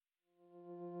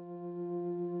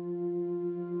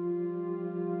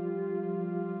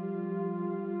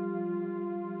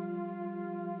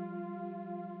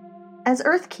As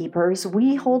Earth Keepers,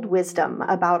 we hold wisdom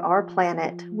about our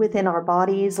planet within our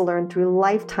bodies learned through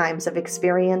lifetimes of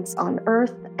experience on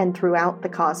Earth and throughout the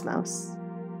cosmos.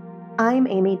 I'm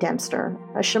Amy Dempster,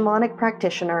 a shamanic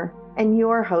practitioner and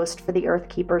your host for the Earth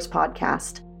Keepers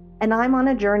podcast, and I'm on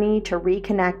a journey to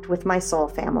reconnect with my soul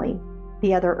family,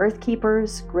 the other Earth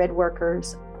Keepers, grid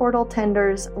workers, portal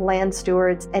tenders, land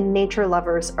stewards, and nature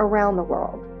lovers around the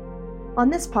world.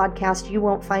 On this podcast, you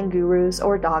won't find gurus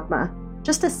or dogma,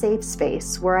 just a safe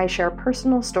space where I share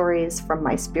personal stories from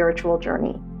my spiritual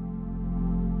journey.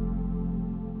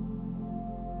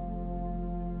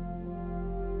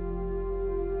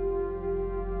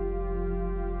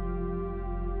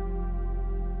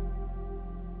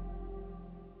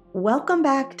 Welcome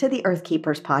back to the Earth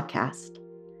Keepers podcast.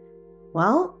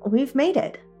 Well, we've made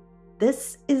it.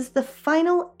 This is the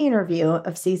final interview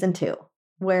of season 2,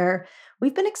 where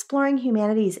we've been exploring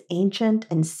humanity's ancient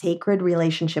and sacred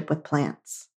relationship with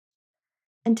plants.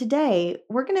 And today,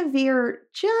 we're going to veer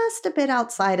just a bit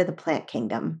outside of the plant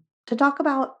kingdom to talk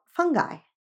about fungi.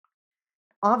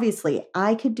 Obviously,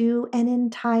 I could do an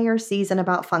entire season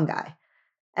about fungi,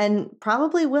 and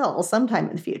probably will sometime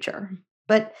in the future.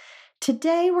 But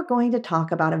today, we're going to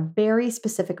talk about a very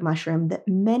specific mushroom that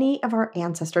many of our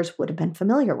ancestors would have been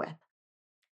familiar with,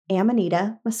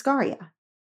 Amanita muscaria,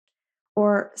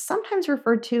 or sometimes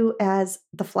referred to as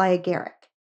the fly agaric.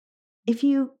 If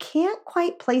you can't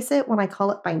quite place it when I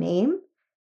call it by name,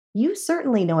 you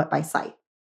certainly know it by sight.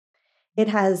 It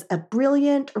has a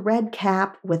brilliant red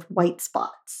cap with white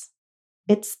spots.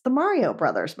 It's the Mario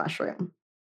Brothers mushroom,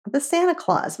 the Santa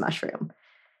Claus mushroom,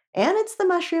 and it's the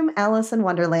mushroom Alice in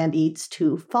Wonderland eats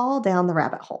to fall down the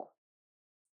rabbit hole.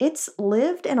 It's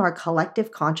lived in our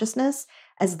collective consciousness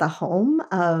as the home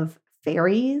of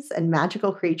fairies and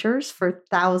magical creatures for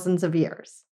thousands of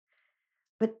years.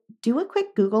 But do a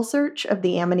quick Google search of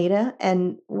the Amanita,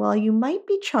 and while you might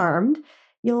be charmed,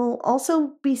 you'll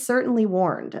also be certainly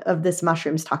warned of this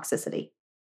mushroom's toxicity.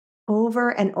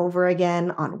 Over and over again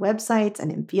on websites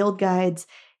and in field guides,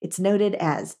 it's noted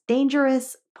as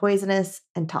dangerous, poisonous,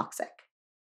 and toxic.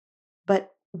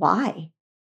 But why?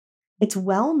 It's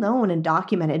well known and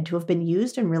documented to have been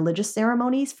used in religious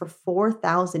ceremonies for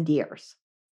 4,000 years.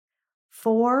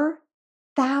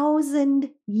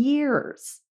 4,000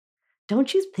 years!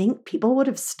 Don't you think people would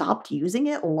have stopped using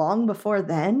it long before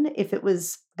then if it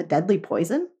was a deadly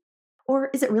poison? Or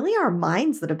is it really our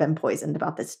minds that have been poisoned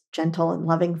about this gentle and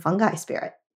loving fungi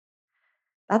spirit?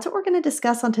 That's what we're going to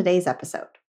discuss on today's episode.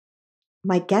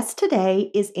 My guest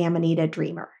today is Amanita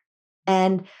Dreamer.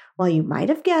 And while you might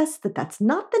have guessed that that's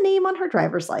not the name on her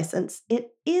driver's license, it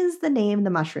is the name the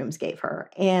mushrooms gave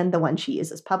her and the one she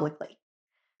uses publicly,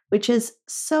 which is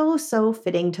so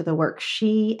fitting to the work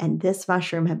she and this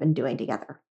mushroom have been doing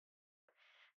together.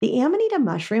 The Amanita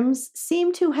mushrooms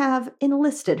seem to have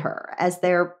enlisted her as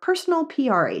their personal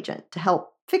PR agent to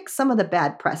help fix some of the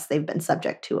bad press they've been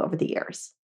subject to over the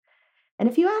years. And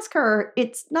if you ask her,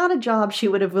 it's not a job she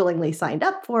would have willingly signed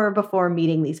up for before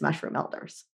meeting these mushroom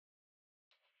elders.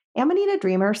 Amanita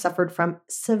Dreamer suffered from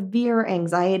severe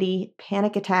anxiety,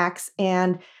 panic attacks,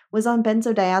 and was on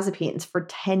benzodiazepines for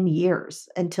 10 years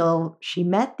until she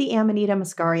met the Amanita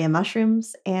muscaria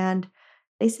mushrooms and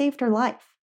they saved her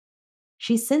life.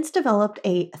 She's since developed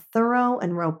a thorough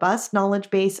and robust knowledge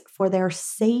base for their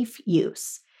safe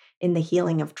use in the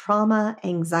healing of trauma,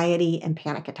 anxiety, and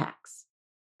panic attacks.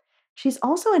 She's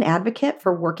also an advocate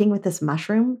for working with this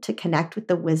mushroom to connect with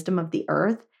the wisdom of the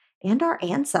earth and our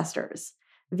ancestors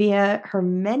via her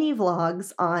many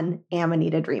vlogs on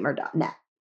amanitadreamer.net.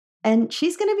 And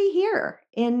she's going to be here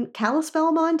in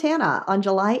Kalispell, Montana on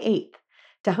July 8th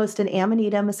to host an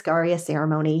Amanita muscaria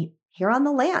ceremony here on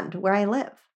the land where I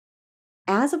live.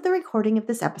 As of the recording of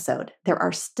this episode, there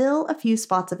are still a few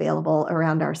spots available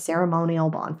around our ceremonial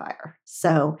bonfire.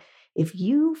 So if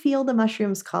you feel the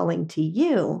mushrooms calling to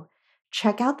you,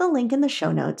 check out the link in the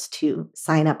show notes to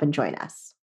sign up and join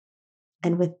us.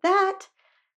 And with that,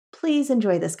 please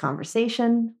enjoy this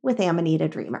conversation with Amanita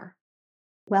Dreamer.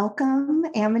 Welcome,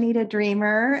 Amanita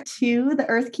Dreamer, to the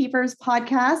Earth Keepers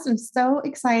podcast. I'm so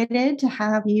excited to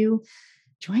have you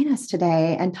join us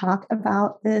today and talk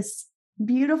about this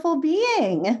beautiful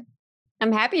being.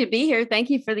 I'm happy to be here. Thank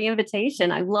you for the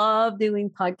invitation. I love doing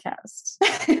podcasts.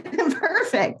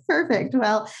 Perfect.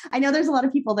 Well, I know there's a lot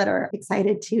of people that are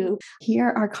excited to hear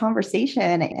our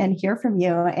conversation and hear from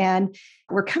you. And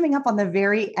we're coming up on the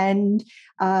very end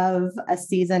of a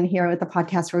season here with the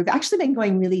podcast where we've actually been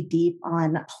going really deep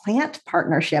on plant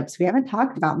partnerships. We haven't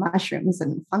talked about mushrooms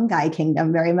and fungi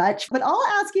kingdom very much, but I'll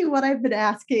ask you what I've been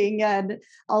asking and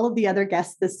all of the other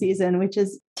guests this season, which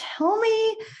is tell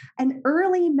me an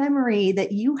early memory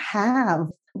that you have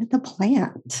with the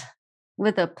plant?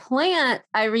 With a plant,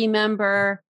 I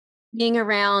remember being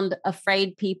around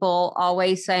afraid people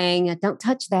always saying, don't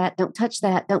touch that, don't touch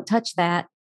that, don't touch that.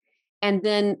 And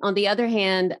then on the other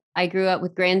hand, I grew up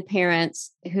with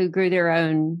grandparents who grew their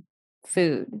own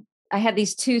food. I had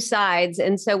these two sides.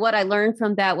 And so what I learned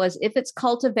from that was if it's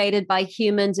cultivated by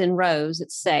humans in rows,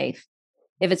 it's safe.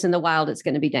 If it's in the wild, it's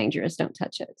going to be dangerous. Don't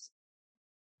touch it.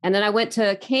 And then I went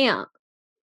to a camp,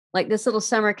 like this little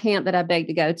summer camp that I begged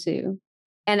to go to.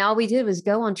 And all we did was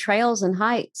go on trails and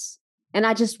hikes. And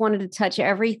I just wanted to touch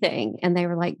everything. And they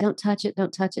were like, don't touch it,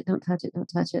 don't touch it, don't touch it, don't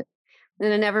touch it.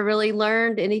 And I never really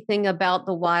learned anything about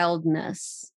the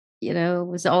wildness.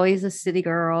 Was always a city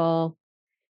girl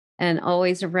and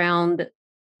always around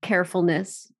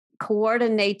carefulness,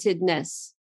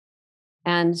 coordinatedness,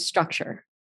 and structure.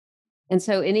 And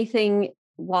so anything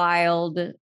wild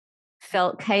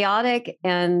felt chaotic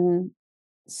and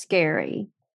scary.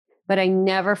 But I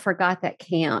never forgot that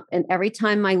camp. And every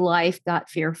time my life got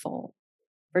fearful,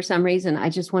 for some reason, I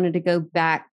just wanted to go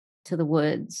back to the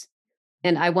woods.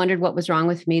 And I wondered what was wrong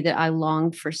with me that I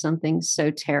longed for something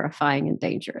so terrifying and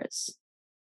dangerous.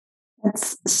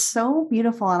 That's so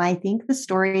beautiful. And I think the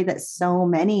story that so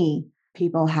many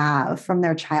people have from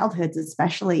their childhoods,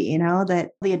 especially, that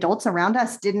the adults around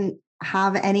us didn't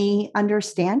have any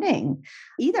understanding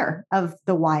either of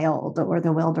the wild or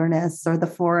the wilderness or the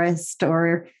forest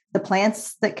or the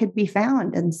plants that could be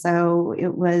found. And so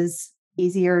it was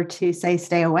easier to say,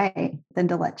 stay away than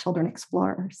to let children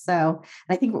explore. So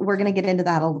I think we're going to get into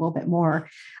that a little bit more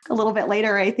a little bit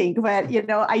later, I think. But,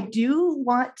 I do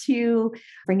want to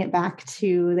bring it back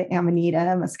to the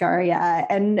Amanita Muscaria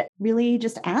and really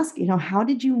just ask, how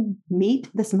did you meet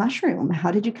this mushroom?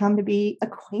 How did you come to be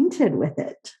acquainted with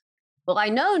it? Well, I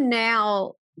know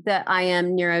now that I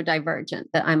am neurodivergent,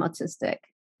 that I'm autistic.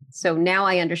 So now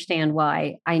I understand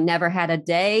why I never had a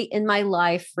day in my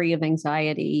life free of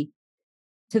anxiety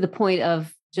to the point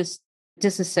of just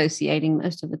disassociating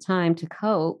most of the time to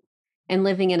cope and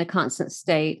living in a constant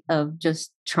state of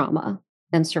just trauma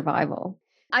and survival.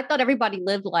 I thought everybody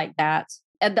lived like that.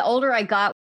 And the older I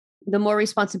got, the more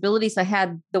responsibilities I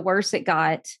had, the worse it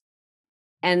got.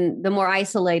 And the more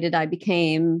isolated I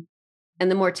became.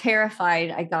 And the more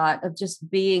terrified I got of just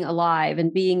being alive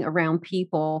and being around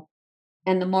people.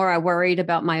 And the more I worried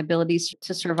about my abilities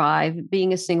to survive.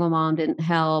 Being a single mom didn't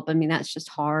help. I mean, that's just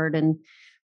hard. And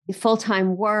the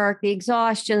full-time work, the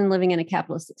exhaustion, living in a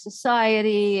capitalistic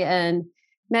society, and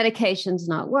medication's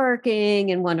not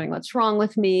working, and wondering what's wrong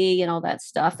with me and all that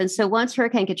stuff. And so once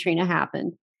Hurricane Katrina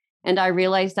happened, and I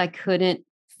realized I couldn't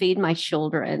feed my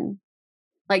children,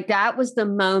 like that was the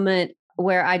moment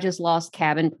where I just lost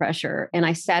cabin pressure. And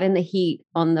I sat in the heat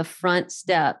on the front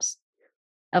steps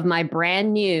of my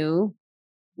brand new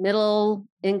middle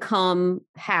income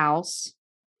house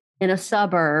in a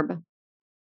suburb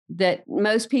that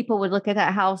most people would look at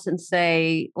that house and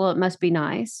say, well, it must be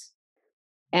nice.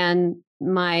 And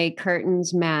my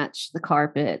curtains matched the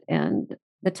carpet and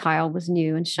the tile was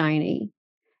new and shiny.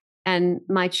 And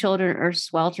my children are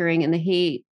sweltering in the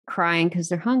heat, crying because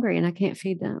they're hungry and I can't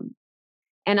feed them.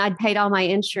 And I paid all my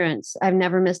insurance. I've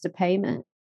never missed a payment.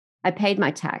 I paid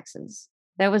my taxes.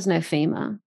 There was no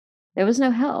FEMA. There was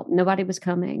no help. Nobody was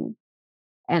coming.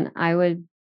 And I would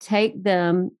take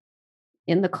them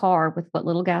in the car with what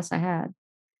little gas I had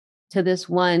to this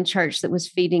one church that was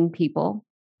feeding people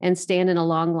and stand in a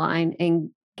long line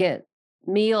and get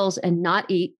meals and not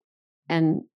eat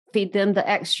and feed them the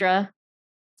extra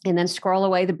and then scroll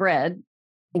away the bread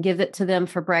and give it to them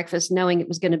for breakfast, knowing it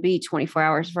was going to be 24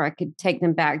 hours before I could take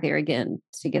them back there again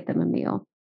to get them a meal.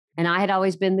 And I had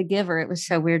always been the giver. It was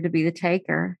so weird to be the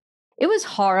taker. It was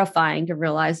horrifying to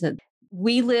realize that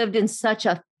we lived in such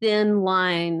a thin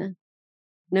line.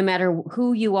 No matter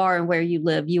who you are and where you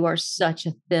live, you are such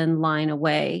a thin line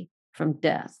away from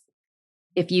death.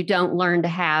 If you don't learn to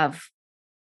have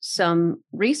some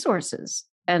resources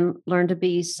and learn to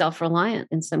be self-reliant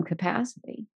in some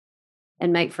capacity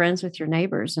and make friends with your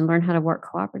neighbors and learn how to work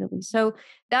cooperatively. So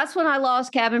that's when I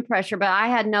lost cabin pressure, but I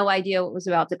had no idea what was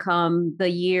about to come. The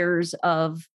years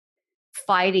of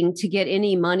fighting to get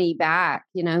any money back,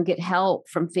 get help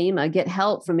from FEMA, get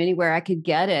help from anywhere I could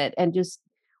get it, and just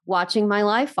watching my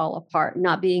life fall apart,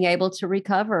 not being able to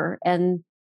recover and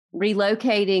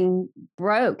relocating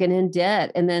broke and in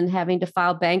debt, and then having to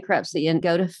file bankruptcy and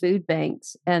go to food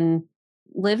banks and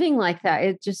living like that.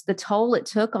 It just the toll it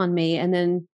took on me, and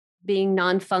then being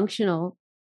non-functional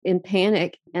in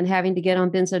panic and having to get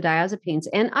on benzodiazepines.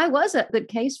 And I was a good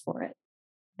case for it.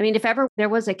 I mean, if ever there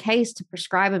was a case to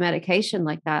prescribe a medication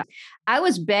like that, I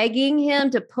was begging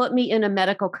him to put me in a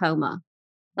medical coma.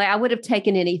 Like I would have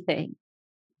taken anything.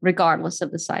 regardless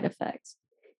of the side effects.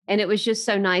 And it was just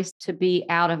so nice to be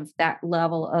out of that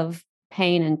level of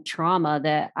pain and trauma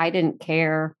that I didn't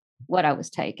care what I was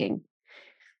taking.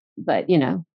 But,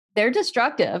 they're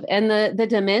destructive. And the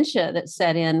dementia that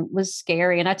set in was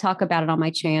scary. And I talk about it on my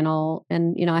channel.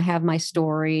 And, I have my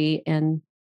story and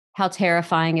how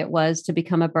terrifying it was to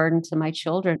become a burden to my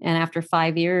children. And after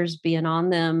 5 years being on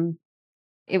them,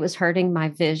 it was hurting my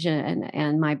vision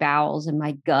and my bowels and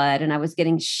my gut. And I was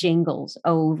getting shingles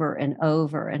over and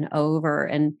over and over.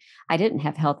 And I didn't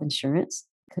have health insurance,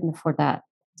 couldn't afford that.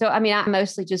 So, I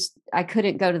mostly I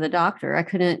couldn't go to the doctor. I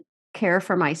couldn't care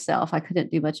for myself. I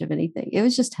couldn't do much of anything. It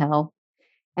was just hell.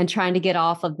 And trying to get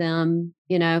off of them,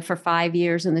 for 5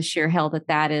 years, and the sheer hell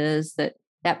that is,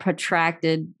 that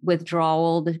protracted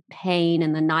withdrawal, the pain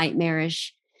and the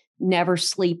nightmarish, never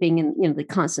sleeping and, the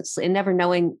constant sleep and never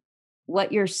knowing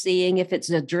what you're seeing, if it's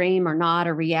a dream or not,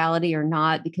 a reality or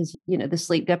not, because, the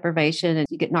sleep deprivation, and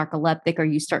you get narcoleptic or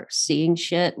you start seeing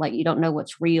shit, like you don't know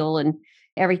what's real and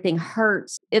everything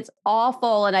hurts. It's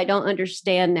awful. And I don't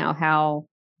understand now how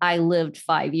I lived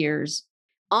 5 years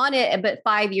on it, but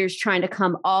 5 years trying to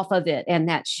come off of it and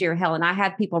that sheer hell. And I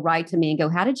had people write to me and go,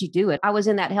 how did you do it? I was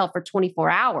in that hell for 24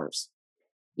 hours,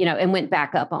 and went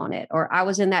back up on it. Or I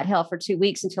was in that hell for 2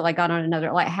 weeks until I got on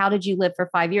another. Like, how did you live for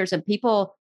 5 years? And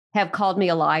people have called me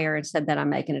a liar and said that I'm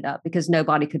making it up because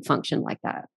nobody could function like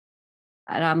that.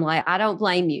 And I'm like, I don't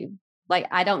blame you. Like,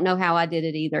 I don't know how I did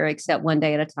it either, except one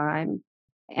day at a time.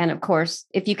 And of course,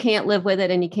 if you can't live with it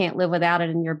and you can't live without it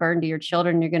and you're a burden to your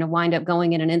children, you're going to wind up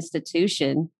going in an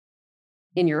institution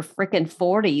in your freaking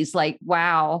 40s. Like,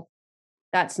 wow,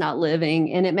 that's not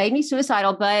living. And it made me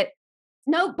suicidal, but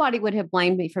nobody would have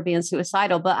blamed me for being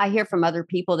suicidal. But I hear from other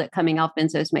people that coming off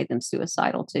benzos made them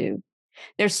suicidal too.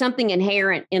 There's something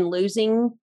inherent in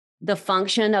losing the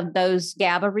function of those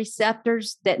GABA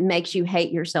receptors that makes you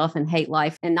hate yourself and hate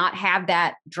life and not have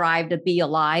that drive to be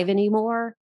alive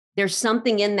anymore. There's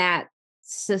something in that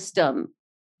system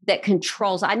that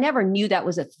controls. I never knew that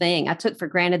was a thing. I took for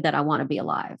granted that I want to be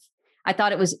alive. I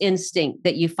thought it was instinct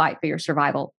that you fight for your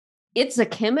survival. It's a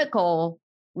chemical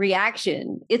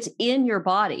reaction. It's in your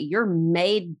body. You're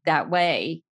made that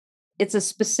way. It's a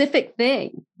specific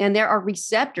thing. And there are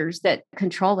receptors that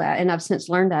control that. And I've since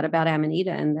learned that about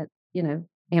Amanita, and that,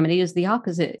 Amanita is the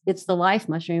opposite. It's the life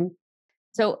mushroom.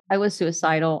 So I was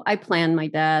suicidal. I planned my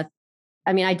death.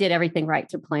 I did everything right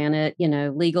to plan it,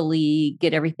 legally,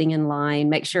 get everything in line,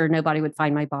 make sure nobody would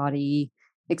find my body,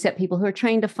 except people who are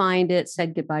trained to find it.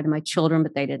 Said goodbye to my children,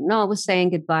 but they didn't know I was saying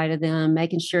goodbye to them,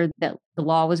 making sure that the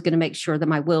law was going to make sure that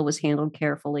my will was handled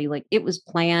carefully. Like, it was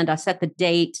planned. I set the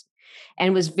date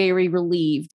and was very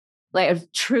relieved. Like, I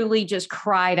truly just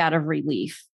cried out of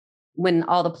relief when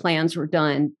all the plans were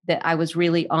done, that I was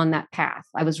really on that path.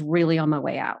 I was really on my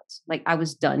way out. Like, I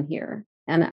was done here.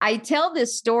 And I tell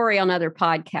this story on other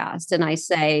podcasts, and I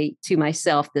say to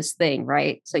myself this thing,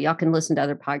 right? So y'all can listen to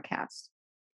other podcasts.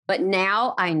 But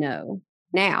now I know,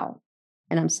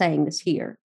 and I'm saying this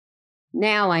here,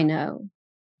 now I know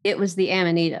it was the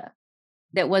Amanita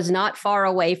that was not far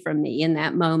away from me in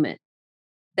that moment,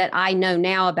 that I know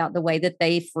now about the way that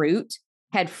they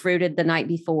had fruited the night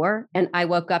before. And I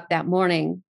woke up that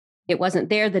morning, it wasn't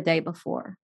there the day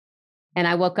before. And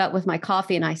I woke up with my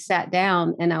coffee and I sat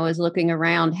down and I was looking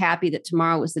around, happy that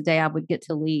tomorrow was the day I would get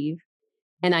to leave.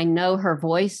 And I know her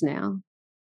voice now.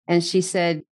 And she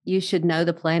said, you should know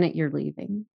the planet you're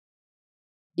leaving.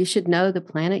 You should know the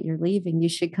planet you're leaving. You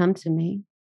should come to me.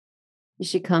 You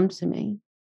should come to me.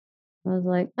 I was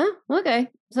like, oh, okay.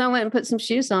 So I went and put some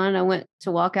shoes on. I went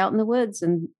to walk out in the woods,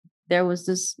 and there was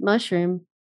this mushroom,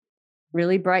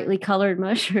 really brightly colored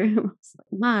mushroom. I was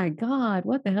like, my God,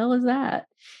 what the hell is that?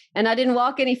 And I didn't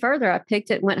walk any further. I picked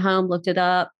it, went home, looked it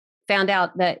up, found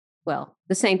out that, well,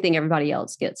 the same thing everybody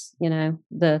else gets,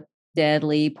 the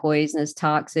deadly, poisonous,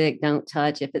 toxic, don't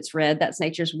touch. If it's red, that's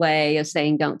nature's way of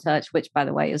saying don't touch, which, by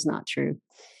the way, is not true.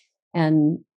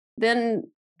 And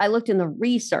then I looked in the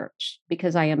research,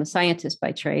 because I am a scientist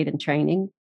by trade and training.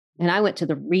 And I went to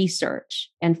the research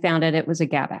and found out it was a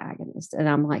GABA agonist. And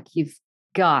I'm like, you've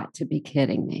got to be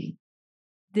kidding me.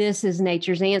 This is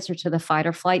nature's answer to the fight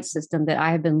or flight system that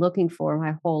I have been looking for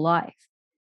my whole life.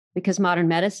 Because modern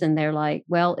medicine, they're like,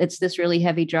 well, it's this really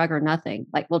heavy drug or nothing.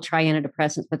 Like, we'll try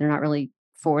antidepressants, but they're not really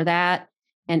for that.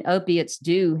 And opiates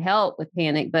do help with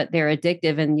panic, but they're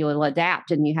addictive and you'll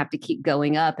adapt and you have to keep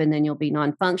going up and then you'll be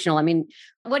non-functional.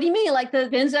 What do you mean? Like, the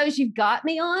benzos you've got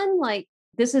me on? Like,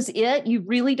 this is it? You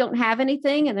really don't have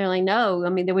anything? And they're like, no,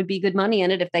 there would be good money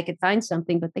in it if they could find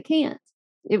something, but they can't.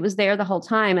 It was there the whole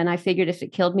time. And I figured if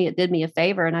it killed me, it did me a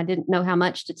favor, and I didn't know how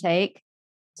much to take.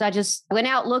 So I just went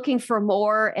out looking for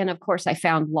more. And of course, I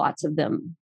found lots of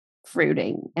them.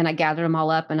 fruiting. And I gathered them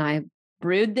all up and I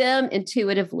brewed them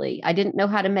intuitively. I didn't know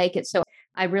how to make it. So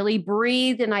I really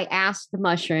breathed and I asked the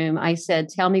mushroom, I said,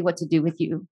 tell me what to do with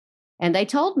you. And they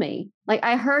told me, like,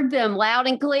 I heard them loud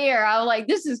and clear. I was like,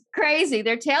 this is crazy.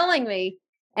 They're telling me.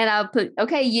 And I'll put,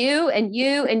 okay, you and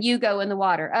you and you go in the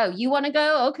water. Oh, you want to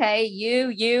go? Okay,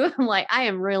 you. I'm like, I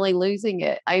am really losing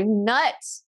it. I'm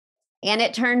nuts. And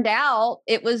it turned out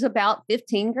it was about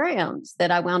 15 grams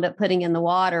that I wound up putting in the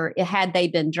water. Had they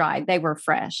been dried, they were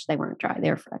fresh. They weren't dry, they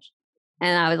were fresh.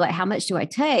 And I was like, how much do I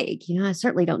take? I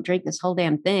certainly don't drink this whole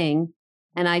damn thing.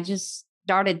 And I just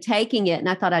started taking it and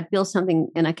I thought I'd feel something.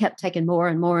 And I kept taking more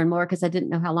and more and more because I didn't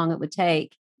know how long it would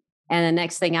take. And the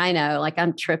next thing I know, like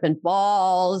I'm tripping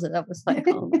balls. And I was like,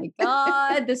 oh my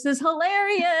God, this is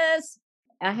hilarious.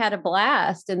 I had a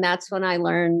blast. And that's when I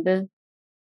learned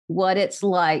what it's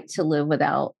like to live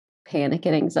without panic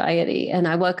and anxiety. And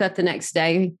I woke up the next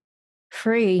day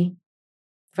free.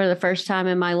 For the first time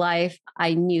in my life,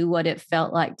 I knew what it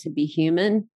felt like to be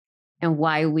human and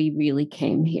why we really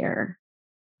came here.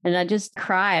 And I just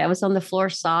cried. I was on the floor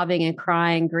sobbing and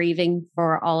crying, grieving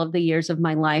for all of the years of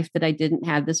my life that I didn't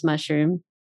have this mushroom,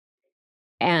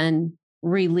 and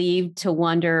relieved to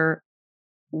wonder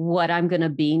what I'm going to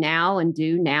be now and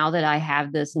do now that I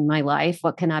have this in my life.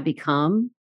 What can I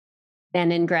become?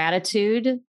 And in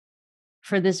gratitude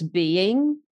for this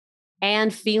being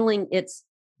and feeling its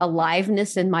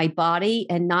aliveness in my body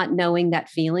and not knowing that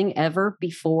feeling ever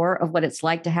before of what it's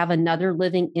like to have another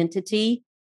living entity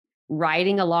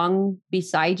riding along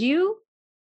beside you,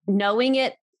 knowing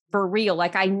it for real.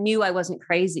 Like I knew I wasn't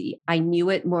crazy. I knew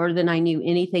it more than I knew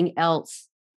anything else.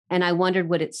 And I wondered,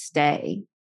 would it stay?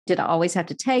 Did I always have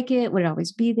to take it? Would it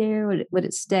always be there? Would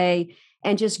it stay?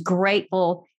 And just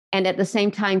grateful. And at the same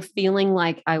time, feeling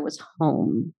like I was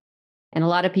home. And a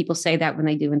lot of people say that when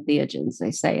they do entheogens,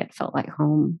 they say it felt like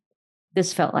home.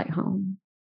 This felt like home.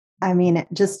 I mean,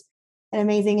 just an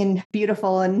amazing and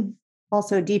beautiful and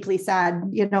also deeply sad,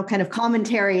 kind of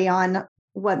commentary on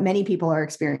what many people are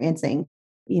experiencing,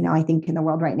 I think in the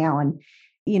world right now. And,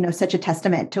 such a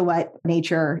testament to what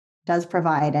nature does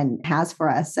provide and has for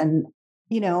us. And,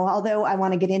 although I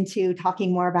want to get into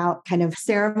talking more about kind of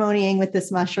ceremonying with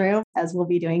this mushroom, as we'll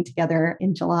be doing together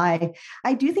in July,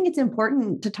 I do think it's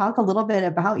important to talk a little bit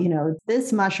about,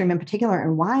 this mushroom in particular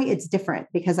and why it's different,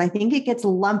 because I think it gets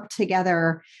lumped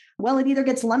together. Well, it either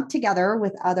gets lumped together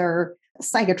with other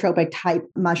psychotropic type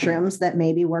mushrooms that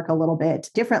maybe work a little bit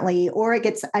differently, or it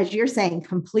gets, as you're saying,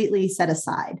 completely set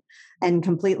aside and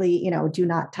completely, do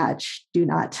not touch, do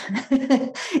not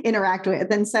interact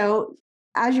with. And so,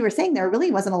 as you were saying, there really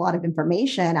wasn't a lot of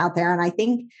information out there. And I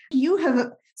think you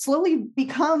have slowly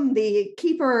become the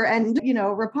keeper and,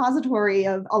 repository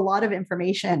of a lot of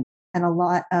information and a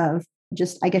lot of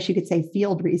just, I guess you could say,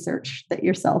 field research that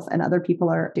yourself and other people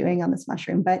are doing on this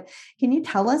mushroom. But can you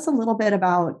tell us a little bit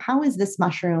about how is this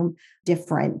mushroom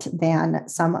different than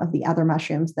some of the other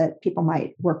mushrooms that people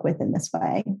might work with in this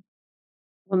way?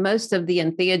 Well, most of the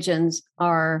entheogens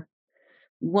are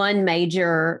one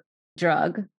major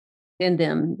drug in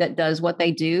them that does what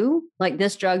they do. Like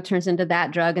this drug turns into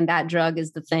that drug, and that drug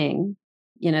is the thing,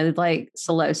 like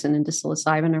psilocin into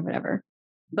psilocybin or whatever.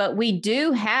 But we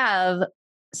do have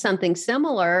something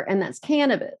similar, and that's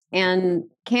cannabis. And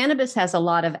cannabis has a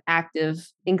lot of active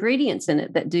ingredients in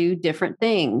it that do different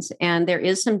things. And there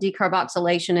is some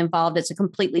decarboxylation involved. It's a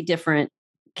completely different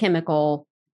chemical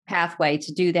pathway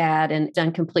to do that and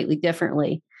done completely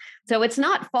differently. So it's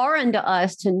not foreign to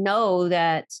us to know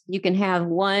that you can have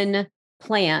one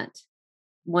plant,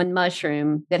 one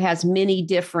mushroom that has many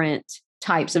different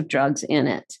types of drugs in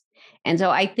it. And so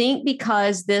I think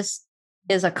because this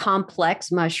is a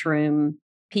complex mushroom,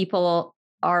 people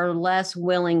are less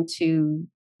willing to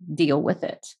deal with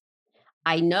it.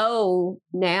 I know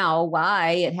now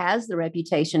why it has the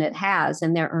reputation it has.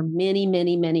 And there are many,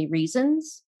 many, many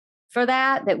reasons for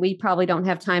that we probably don't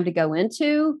have time to go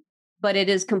into, but it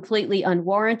is completely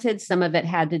unwarranted. Some of it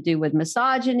had to do with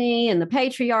misogyny and the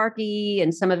patriarchy,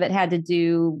 and some of it had to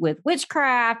do with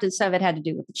witchcraft, and some of it had to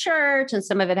do with the church, and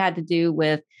some of it had to do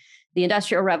with the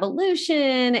Industrial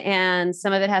Revolution, and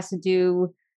some of it has to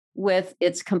do with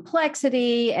its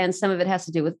complexity, and some of it has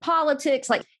to do with politics.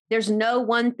 Like there's no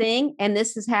one thing. And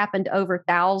this has happened over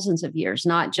thousands of years,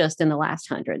 not just in the last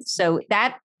hundreds. So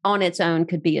that on its own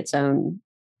could be its own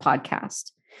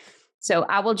podcast. So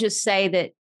I will just say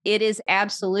that it is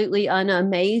absolutely an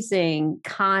amazing,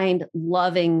 kind,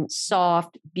 loving,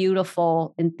 soft,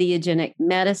 beautiful, entheogenic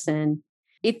medicine.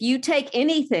 If you take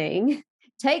anything,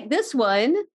 take this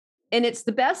one, and it's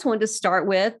the best one to start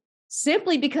with.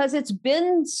 simply because it's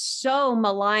been so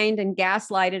maligned and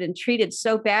gaslighted and treated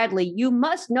so badly. You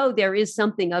must know there is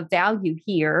something of value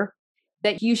here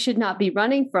that you should not be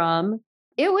running from.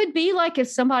 It would be like if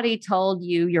somebody told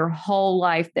you your whole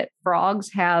life that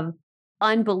frogs have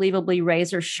unbelievably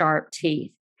razor sharp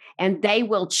teeth and they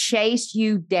will chase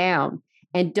you down,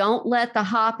 and don't let the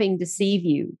hopping deceive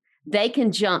you. They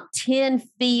can jump 10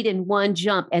 feet in one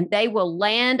jump and they will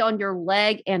land on your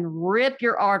leg and rip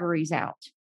your arteries out.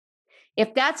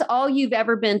 If that's all you've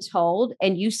ever been told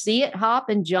and you see it hop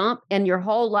and jump and your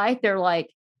whole life, they're like,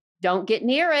 don't get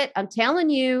near it. I'm telling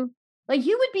you, like,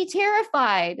 you would be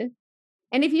terrified.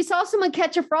 And if you saw someone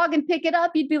catch a frog and pick it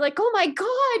up, you'd be like, oh my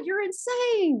God, you're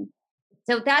insane.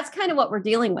 So that's kind of what we're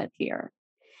dealing with here.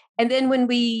 And then when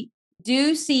we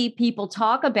do see people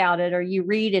talk about it, or you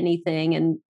read anything,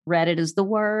 and Reddit is the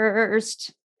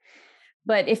worst.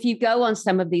 But if you go on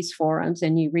some of these forums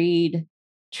and you read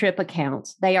trip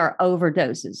accounts, they are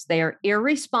overdoses. They are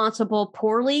irresponsible,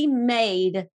 poorly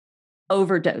made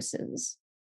overdoses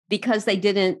because they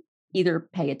didn't either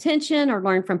pay attention or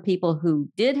learn from people who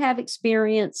did have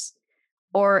experience,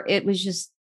 or it was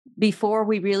just before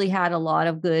we really had a lot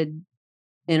of good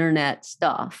internet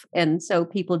stuff. And so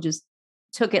people just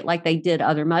took it like they did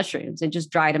other mushrooms and just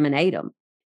dried them and ate them.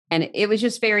 And it was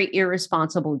just very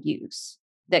irresponsible use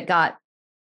that got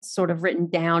sort of written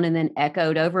down and then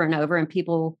echoed over and over. And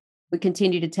people would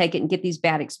continue to take it and get these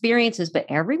bad experiences. But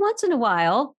every once in a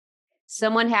while,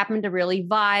 someone happened to really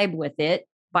vibe with it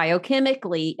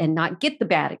biochemically and not get the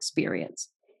bad experience.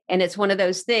 And it's one of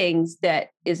those things that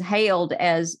is hailed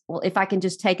as, well, if I can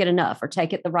just take it enough or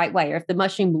take it the right way, or if the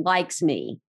mushroom likes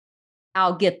me,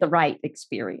 I'll get the right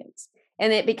experience.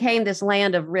 And it became this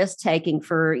land of risk taking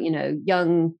for,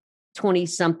 young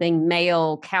 20-something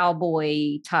male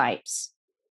cowboy types.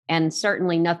 And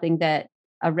certainly nothing that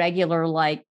a regular,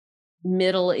 like,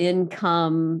 middle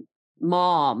income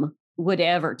mom would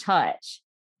ever touch.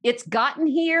 It's gotten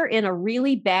here in a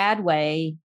really bad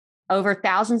way over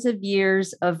thousands of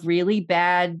years of really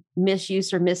bad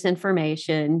misuse or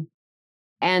misinformation.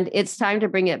 And it's time to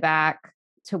bring it back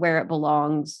to where it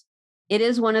belongs. It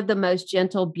is one of the most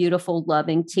gentle, beautiful,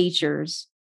 loving teachers.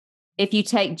 If you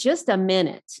take just a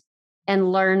minute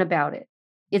and learn about it,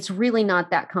 it's really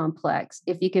not that complex.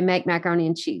 If you can make macaroni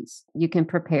and cheese, you can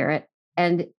prepare it,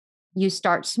 and you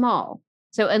start small.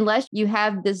 So unless you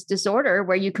have this disorder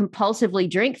where you compulsively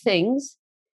drink things,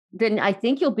 then I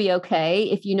think you'll be okay.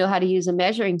 If you know how to use a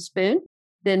measuring spoon,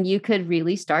 then you could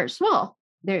really start small.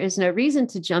 There is no reason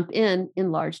to jump in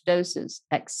large doses,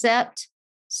 except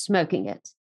smoking it.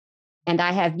 And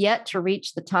I have yet to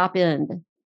reach the top end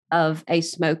of a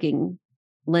smoking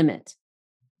limit.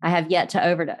 I have yet to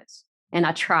overdose. And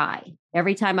I try.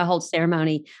 Every time I hold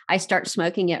ceremony, I start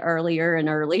smoking it earlier and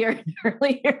earlier and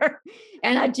earlier.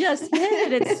 And I just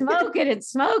hit it and smoke it and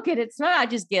smoke it and smoke. I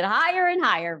just get higher and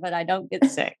higher, but I don't get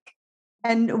sick.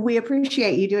 And we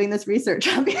appreciate you doing this research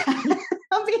on behalf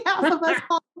of us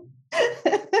all.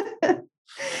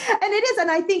 And it is.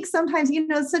 And I think sometimes,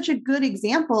 it's such a good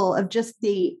example of just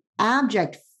the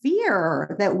abject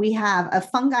fear that we have of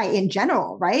fungi in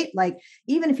general, right? Like,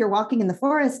 even if you're walking in the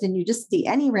forest and you just see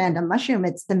any random mushroom,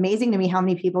 it's amazing to me how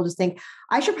many people just think,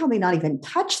 I should probably not even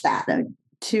touch that,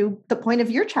 to the point of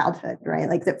your childhood, right?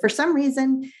 Like, that for some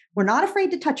reason, we're not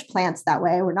afraid to touch plants that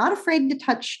way. We're not afraid to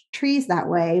touch trees that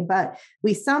way, but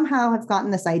we somehow have gotten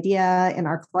this idea in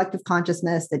our collective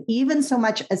consciousness that even so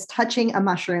much as touching a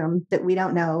mushroom that we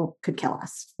don't know could kill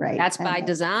us, right? That's by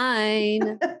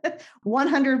design.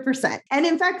 100%. And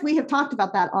in fact, we have talked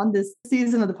about that on this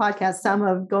season of the podcast, some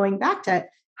of going back to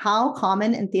how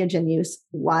common entheogen use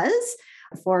was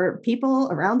for people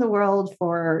around the world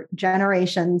for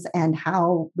generations, and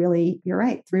how really, you're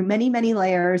right, through many, many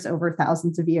layers over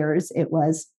thousands of years, it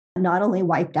was not only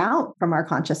wiped out from our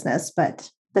consciousness, but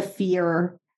the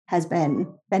fear has been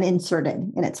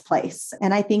inserted in its place.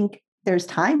 And I think there's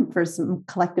time for some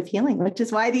collective healing, which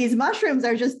is why these mushrooms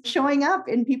are just showing up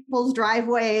in people's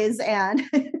driveways and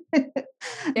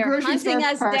they're hunting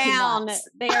us down.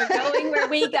 They are going where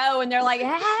we go, and they're like,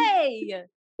 hey,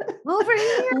 over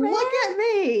here, man. Look at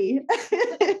me.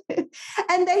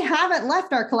 And they haven't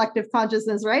left our collective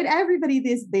consciousness, right?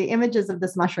 The images of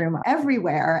this mushroom are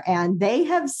everywhere, and they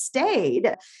have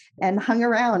stayed and hung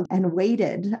around and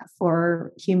waited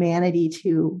for humanity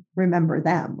to remember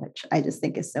them, which I just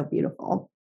think is so beautiful.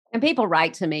 And people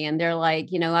write to me and they're like,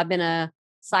 I've been a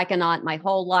psychonaut my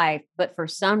whole life, but for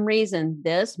some reason,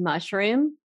 this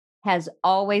mushroom has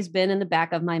always been in the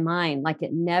back of my mind. Like,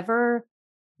 it never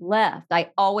left.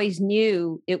 I always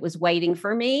knew it was waiting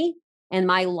for me, and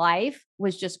my life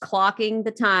was just clocking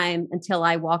the time until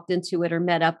I walked into it or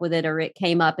met up with it, or it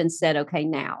came up and said, okay,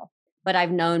 now. But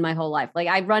I've known my whole life. Like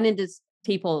I run into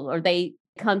people or they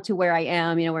come to where I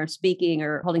am, where I'm speaking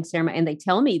or holding ceremony and they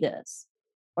tell me this,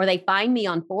 or they find me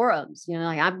on forums,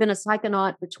 like I've been a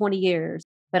psychonaut for 20 years,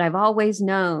 but I've always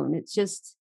known. It's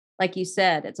just like you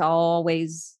said, it's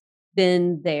always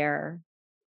been there.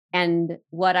 And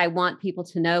what I want people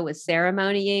to know with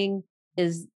ceremonying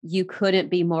is you couldn't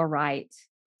be more right.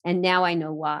 And now I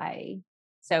know why.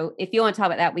 So if you want to talk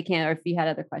about that, we can, or if you had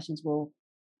other questions, we'll.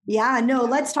 Yeah, no,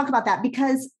 let's talk about that,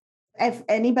 because if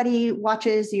anybody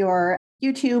watches your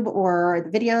YouTube or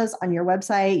the videos on your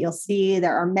website, you'll see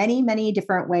there are many, many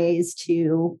different ways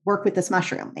to work with this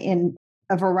mushroom in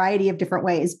a variety of different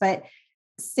ways. But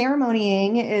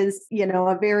ceremonying is,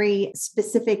 a very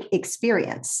specific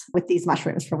experience with these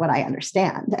mushrooms, from what I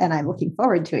understand. And I'm looking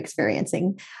forward to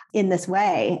experiencing in this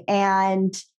way.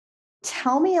 And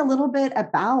tell me a little bit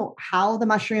about how the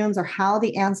mushrooms or how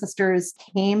the ancestors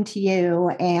came to you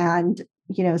and,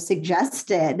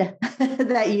 suggested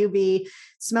that you be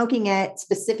smoking it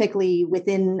specifically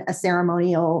within a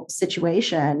ceremonial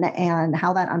situation, and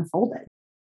how that unfolded.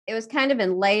 It was kind of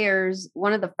in layers.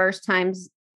 One of the first times,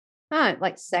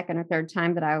 like second or third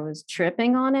time that I was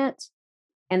tripping on it.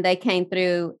 And they came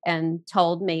through and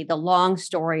told me the long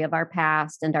story of our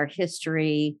past and our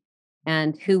history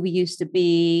and who we used to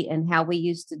be and how we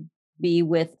used to be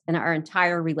with in our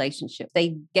entire relationship.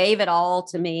 They gave it all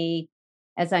to me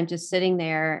as I'm just sitting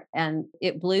there, and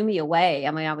it blew me away.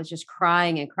 I mean, I was just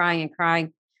crying and crying and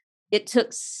crying. It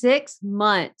took 6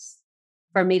 months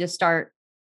for me to start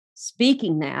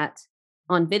speaking that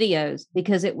on videos,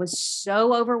 because it was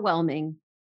so overwhelming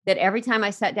that every time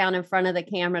I sat down in front of the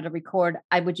camera to record,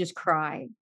 I would just cry.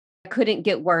 I couldn't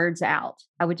get words out.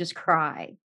 I would just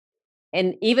cry.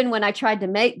 And even when I tried to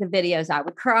make the videos, I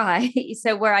would cry.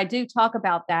 So where I do talk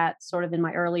about that sort of in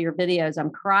my earlier videos,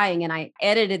 I'm crying, and I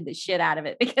edited the shit out of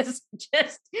it because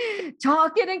just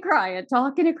talking and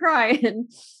crying.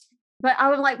 But I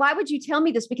was like, why would you tell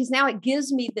me this? Because now it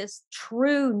gives me this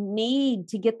true need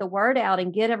to get the word out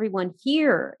and get everyone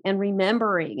here and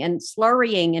remembering and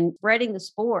slurrying and spreading the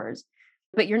spores.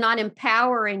 But you're not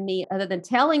empowering me other than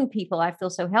telling people I feel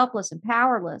so helpless and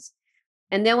powerless.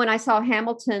 And then when I saw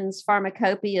Hamilton's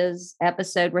Pharmacopias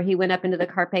episode where he went up into the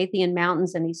Carpathian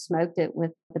Mountains and he smoked it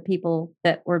with the people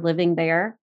that were living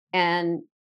there, and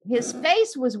his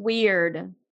face was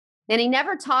weird and he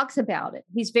never talks about it.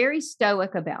 He's very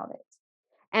stoic about it.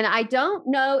 And I don't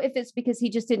know if it's because he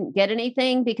just didn't get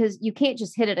anything, because you can't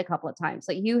just hit it a couple of times.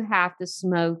 Like you have to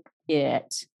smoke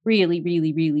it, really,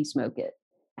 really, really smoke it.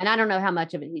 And I don't know how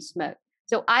much of it he smoked.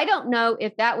 So I don't know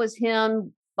if that was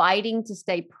him fighting to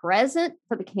stay present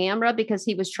for the camera because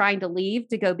he was trying to leave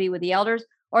to go be with the elders,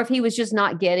 or if he was just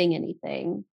not getting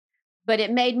anything. But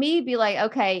it made me be like,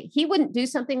 okay, he wouldn't do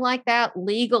something like that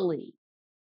legally,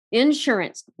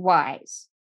 insurance wise,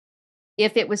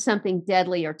 if it was something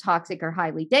deadly or toxic or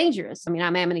highly dangerous. I mean,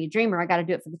 I'm Amanita Dreamer. I got to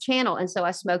do it for the channel. And so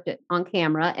I smoked it on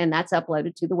camera, and that's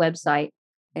uploaded to the website.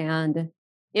 And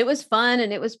it was fun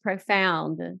and it was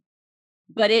profound,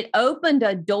 but it opened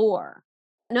a door.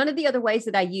 None of the other ways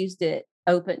that I used it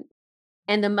opened.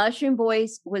 And the mushroom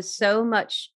voice was so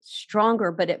much stronger,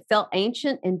 but it felt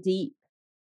ancient and deep.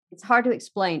 It's hard to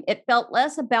explain. It felt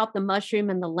less about the mushroom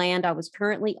and the land I was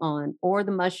currently on, or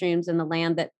the mushrooms and the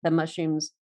land that the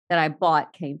mushrooms that I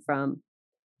bought came from.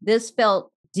 This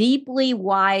felt deeply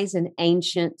wise and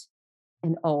ancient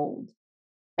and old.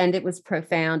 And it was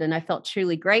profound. And I felt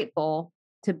truly grateful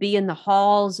to be in the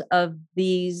halls of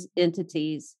these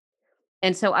entities.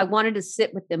 And so I wanted to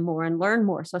sit with them more and learn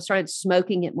more. So I started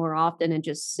smoking it more often and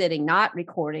just sitting, not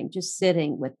recording, just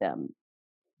sitting with them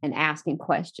and asking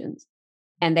questions.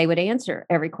 And they would answer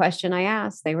every question I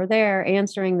asked. They were there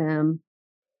answering them.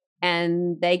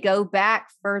 And they go back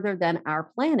further than our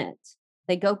planet.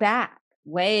 They go back,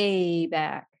 way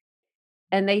back.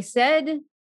 And they said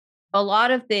a lot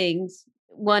of things,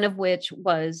 one of which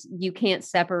was, you can't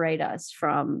separate us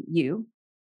from you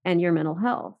and your mental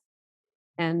health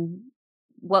and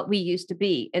what we used to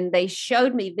be. And they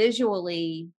showed me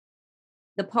visually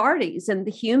the parties and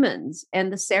the humans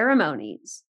and the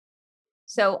ceremonies.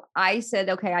 So I said,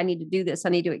 okay, I need to do this. I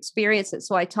need to experience it.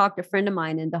 So I talked a friend of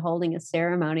mine into holding a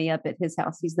ceremony up at his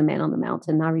house. He's the man on the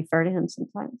mountain. I refer to him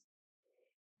sometimes.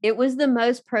 It was the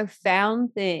most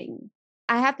profound thing.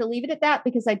 I have to leave it at that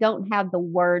because I don't have the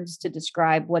words to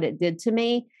describe what it did to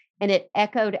me. And it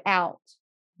echoed out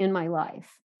in my life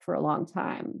for a long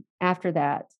time after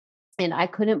that. And I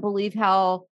couldn't believe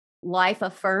how life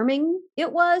affirming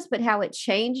it was, but how it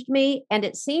changed me. And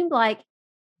it seemed like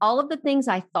all of the things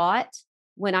I thought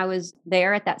when I was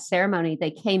there at that ceremony,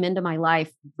 they came into my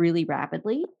life really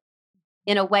rapidly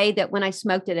in a way that when I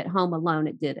smoked it at home alone,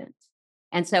 it didn't.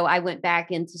 And so I went back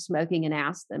into smoking and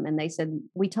asked them, and they said,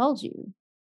 "We told you.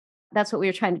 That's what we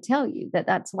were trying to tell you, that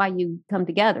that's why you come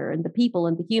together, and the people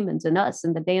and the humans and us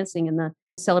and the dancing and the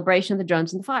celebration, the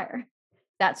drums and the fire.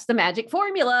 That's the magic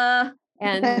formula.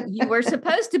 And you were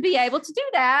supposed to be able to do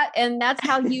that. And that's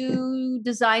how you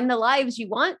design the lives you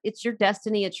want. It's your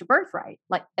destiny. It's your birthright,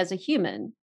 like as a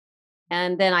human."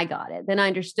 And then I got it. Then I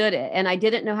understood it. And I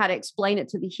didn't know how to explain it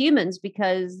to the humans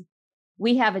because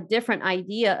we have a different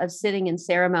idea of sitting in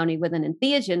ceremony with an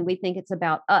entheogen. We think it's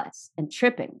about us and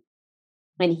tripping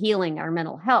and healing our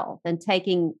mental health and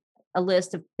taking a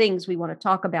list of things we want to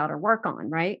talk about or work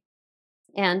on, right?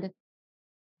 And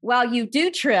while you do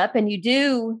trip and you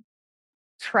do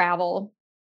travel,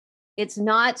 it's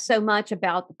not so much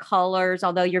about the colors,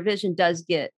 although your vision does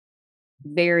get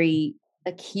very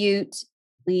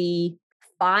acutely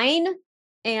fine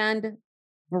and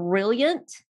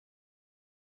brilliant.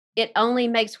 It only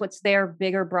makes what's there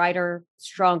bigger, brighter,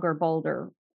 stronger, bolder.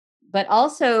 But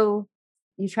also,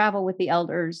 you travel with the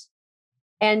elders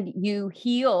and you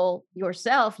heal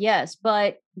yourself, yes,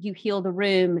 but you heal the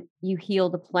room, you heal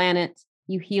the planet,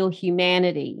 you heal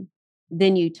humanity.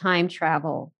 Then you time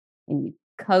travel and you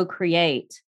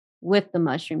co-create with the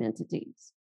mushroom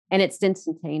entities. And it's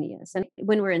instantaneous. And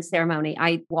when we're in ceremony,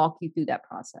 I walk you through that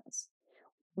process.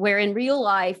 Where in real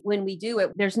life, when we do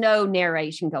it, there's no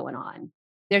narration going on.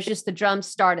 There's just the drums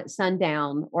start at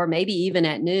sundown or maybe even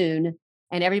at noon,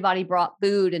 and everybody brought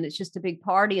food and it's just a big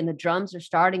party and the drums are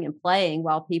starting and playing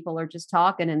while people are just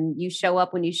talking, and you show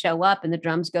up when you show up and the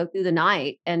drums go through the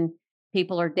night and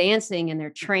people are dancing and they're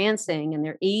trancing and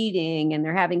they're eating and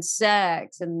they're having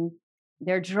sex and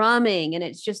they're drumming, and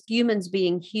it's just humans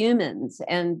being humans,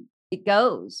 and it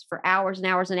goes for hours and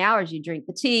hours and hours. You drink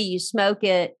the tea, you smoke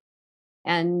it,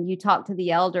 and you talk to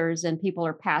the elders, and people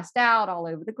are passed out all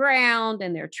over the ground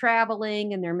and they're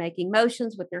traveling and they're making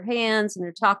motions with their hands and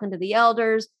they're talking to the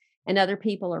elders, and other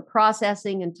people are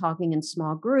processing and talking in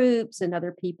small groups, and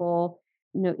other people,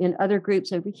 in other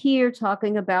groups over here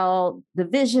talking about the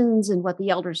visions and what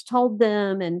the elders told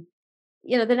them. And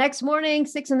the next morning,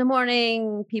 6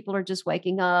 a.m, people are just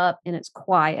waking up and it's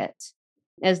quiet.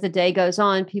 As the day goes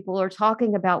on, people are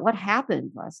talking about what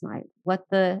happened last night, what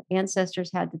the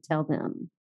ancestors had to tell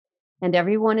them. And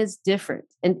everyone is different.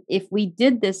 And if we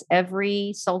did this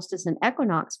every solstice and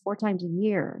equinox 4 times a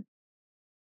year,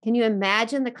 can you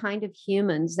imagine the kind of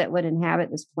humans that would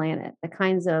inhabit this planet, the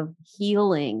kinds of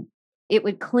healing? It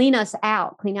would clean us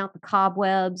out, clean out the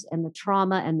cobwebs and the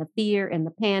trauma and the fear and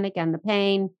the panic and the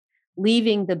pain,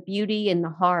 leaving the beauty in the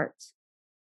heart,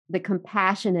 the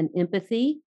compassion and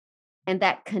empathy, and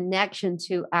that connection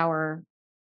to our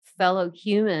fellow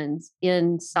humans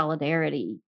in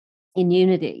solidarity, in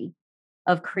unity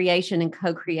of creation and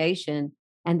co-creation,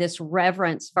 and this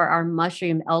reverence for our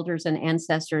mushroom elders and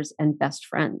ancestors and best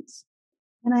friends.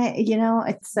 And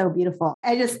it's so beautiful.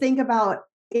 I just think about,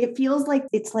 it feels like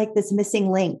it's like this missing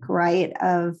link, right?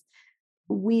 Of,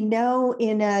 we know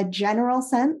in a general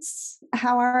sense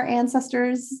how our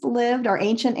ancestors lived, our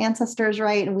ancient ancestors,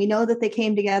 right? And we know that they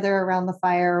came together around the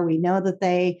fire. We know that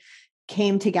they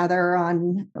came together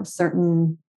on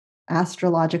certain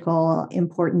astrological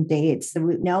important dates. So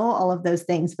we know all of those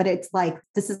things, but it's like,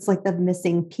 this is like the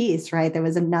missing piece, right? There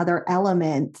was another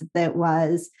element that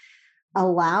was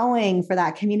allowing for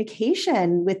that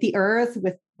communication with the earth,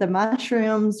 with the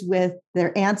mushrooms, with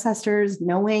their ancestors,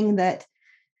 knowing that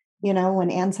when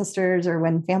ancestors or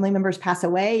when family members pass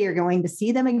away, you're going to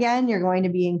see them again. You're going to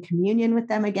be in communion with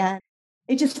them again.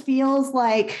 It just feels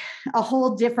like a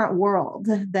whole different world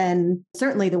than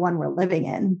certainly the one we're living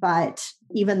in, but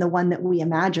even the one that we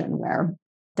imagine where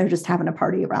they're just having a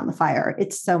party around the fire.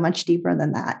 It's so much deeper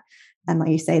than that. And like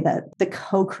you say, that the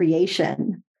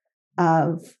co-creation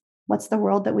of what's the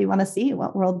world that we want to see?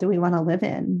 What world do we want to live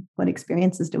in? What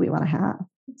experiences do we want to have?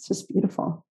 It's just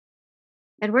beautiful.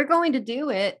 And we're going to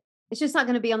do it. It's just not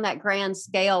going to be on that grand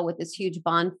scale with this huge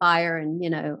bonfire and,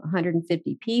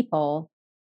 150 people.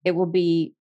 It will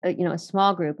be, a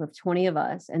small group of 20 of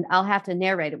us, and I'll have to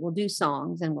narrate it. We'll do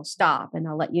songs and we'll stop and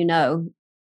I'll let you know,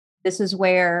 this is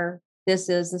where this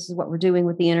is what we're doing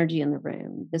with the energy in the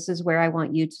room. This is where I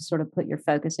want you to sort of put your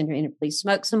focus and your energy. Please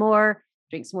smoke some more,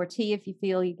 drink some more tea if you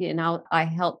feel you can. And I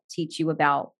help teach you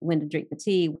about when to drink the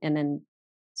tea and then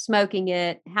smoking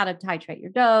it, how to titrate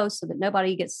your dose so that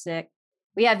nobody gets sick.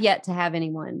 We have yet to have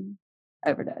anyone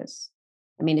overdose.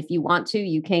 I mean, if you want to,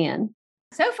 you can.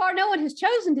 So far, no one has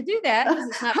chosen to do that because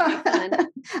it's not very fun.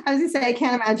 I was going to say, I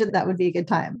can't imagine that would be a good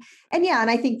time. And yeah,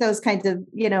 and I think those kinds of,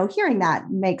 hearing that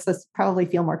makes us probably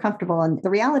feel more comfortable. And the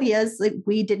reality is that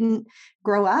we didn't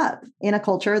grow up in a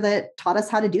culture that taught us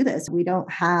how to do this. We don't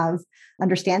have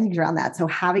understandings around that. So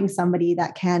having somebody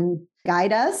that can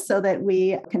guide us so that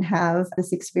we can have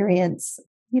this experience,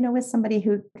 with somebody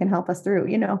who can help us through,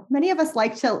 many of us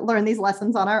like to learn these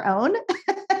lessons on our own.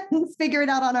 Figure it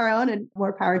out on our own, and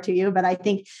more power to you. But I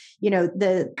think,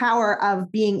 the power of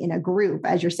being in a group,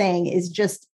 as you're saying, is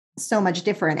just so much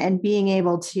different. And being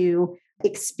able to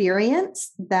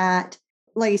experience that,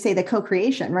 like you say, the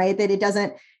co-creation, right? That it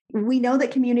doesn't, we know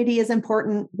that community is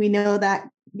important. We know that,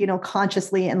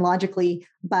 consciously and logically,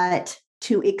 but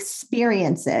to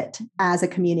experience it as a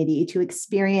community, to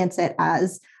experience it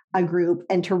as a group,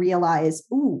 and to realize,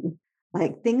 ooh,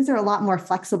 like things are a lot more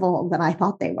flexible than I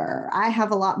thought they were. I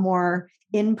have a lot more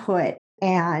input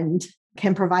and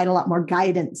can provide a lot more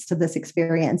guidance to this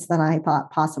experience than I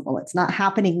thought possible. It's not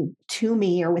happening to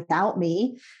me or without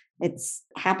me. It's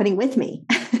happening with me.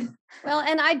 Well,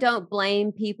 and I don't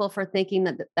blame people for thinking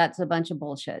that that's a bunch of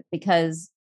bullshit, because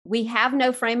we have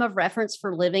no frame of reference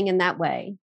for living in that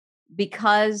way,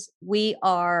 because we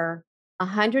are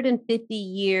 150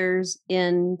 years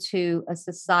into a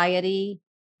society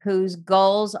whose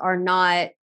goals are not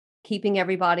keeping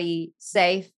everybody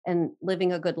safe and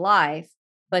living a good life,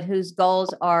 but whose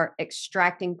goals are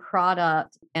extracting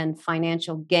product and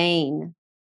financial gain.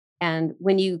 And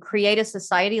when you create a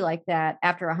society like that,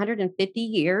 after 150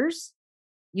 years,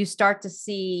 you start to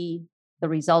see the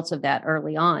results of that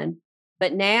early on.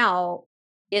 But now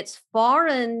it's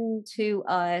foreign to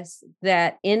us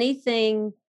that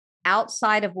anything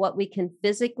outside of what we can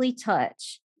physically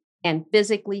touch and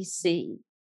physically see,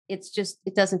 it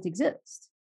doesn't exist,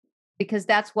 because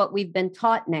that's what we've been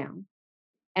taught now.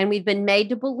 And we've been made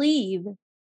to believe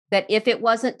that if it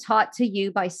wasn't taught to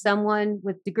you by someone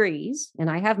with degrees, and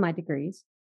I have my degrees,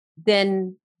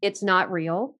 then it's not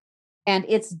real. And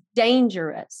it's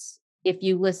dangerous if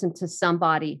you listen to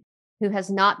somebody who has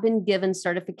not been given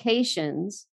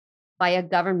certifications by a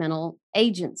governmental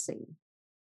agency.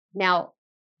 Now,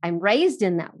 I'm raised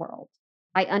in that world.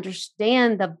 I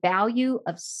understand the value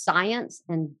of science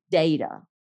and data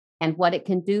and what it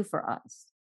can do for us.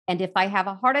 And if I have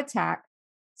a heart attack,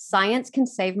 science can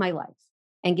save my life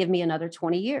and give me another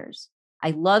 20 years.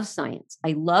 I love science.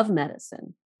 I love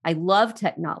medicine. I love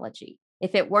technology.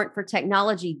 If it weren't for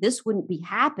technology, this wouldn't be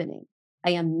happening.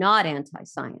 I am not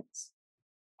anti-science.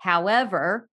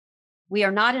 However, we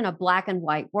are not in a black and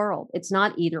white world. It's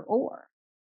not either or.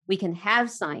 We can have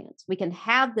science. We can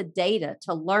have the data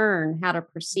to learn how to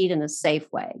proceed in a safe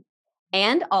way,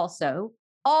 and also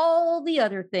all the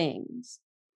other things.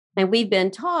 And we've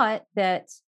been taught that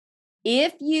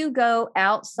if you go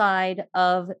outside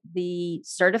of the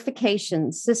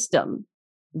certification system,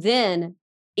 then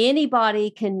anybody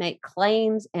can make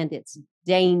claims and it's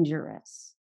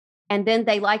dangerous. And then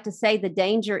they like to say the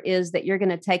danger is that you're going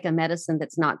to take a medicine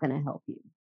that's not going to help you.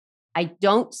 I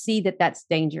don't see that that's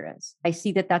dangerous. I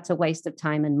see that that's a waste of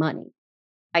time and money.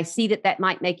 I see that that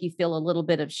might make you feel a little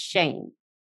bit of shame,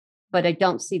 but I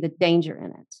don't see the danger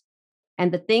in it.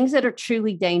 And the things that are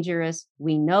truly dangerous,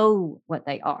 we know what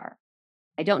they are.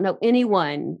 I don't know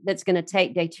anyone that's going to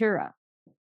take Datura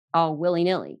all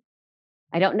willy-nilly.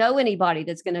 I don't know anybody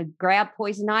that's going to grab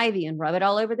poison ivy and rub it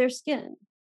all over their skin.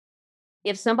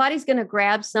 If somebody's going to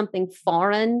grab something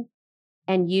foreign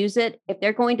and use it, if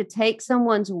they're going to take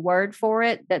someone's word for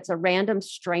it, that's a random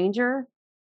stranger,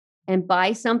 and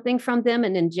buy something from them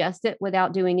and ingest it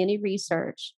without doing any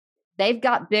research, they've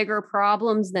got bigger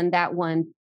problems than that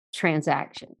one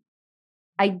transaction.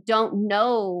 I don't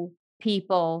know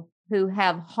people who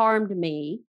have harmed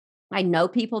me. I know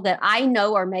people that I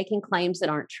know are making claims that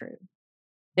aren't true.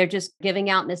 They're just giving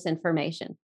out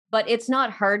misinformation, but it's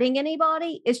not hurting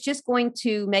anybody. It's just going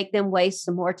to make them waste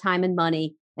some more time and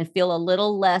money and feel a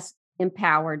little less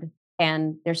empowered.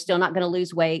 And they're still not going to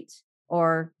lose weight,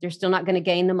 or they're still not going to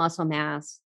gain the muscle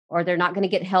mass, or they're not going to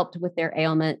get helped with their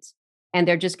ailment. And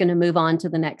they're just going to move on to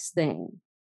the next thing.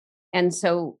 And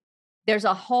so there's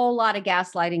a whole lot of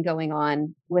gaslighting going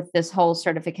on with this whole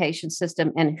certification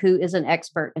system and who is an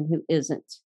expert and who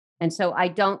isn't. And so I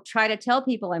don't try to tell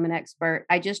people I'm an expert.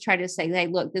 I just try to say, hey,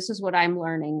 look, this is what I'm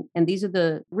learning. And these are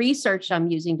the research I'm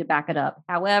using to back it up.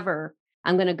 However,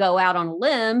 I'm going to go out on a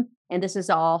limb, and this is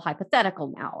all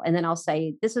hypothetical now. And then I'll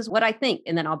say, this is what I think.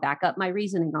 And then I'll back up my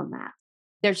reasoning on that.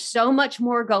 There's so much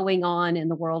more going on in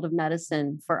the world of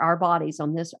medicine for our bodies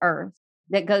on this earth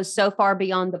that goes so far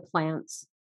beyond the plants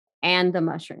and the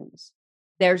mushrooms.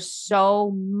 There's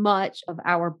so much of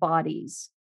our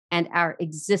bodies and our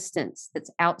existence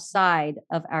that's outside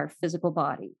of our physical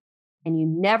body. And you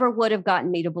never would have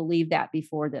gotten me to believe that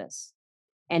before this.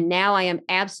 And now I am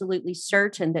absolutely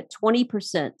certain that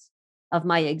 20% of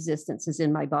my existence is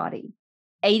in my body.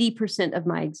 80% of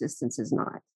my existence is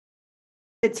not.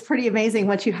 It's pretty amazing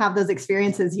once you have those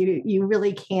experiences, you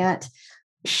really can't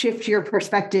shift your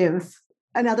perspective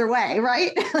another way,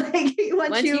 right? Like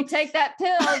once you take that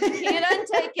pill, you can't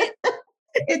untake it.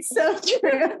 It's so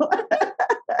true.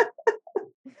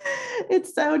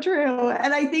 It's so true.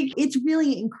 And I think it's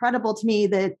really incredible to me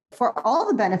that for all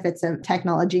the benefits of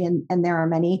technology, and there are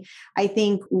many, I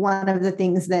think one of the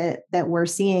things that we're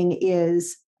seeing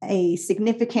is a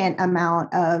significant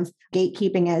amount of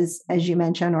gatekeeping, as you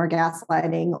mentioned, or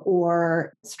gaslighting,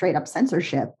 or straight up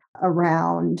censorship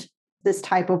around this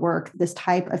type of work, this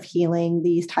type of healing,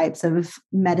 these types of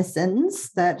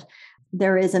medicines that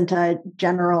there isn't a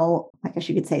general, I guess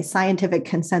you could say, scientific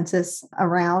consensus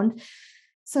around.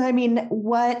 So, I mean,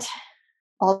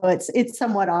 although it's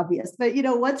somewhat obvious, but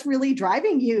what's really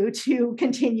driving you to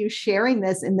continue sharing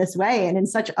this in this way and in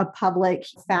such a public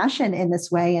fashion in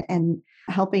this way, and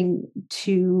helping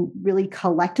to really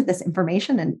collect this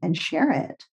information and share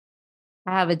it?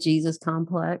 I have a Jesus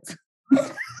complex.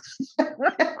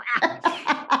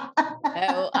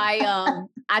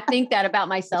 I think that about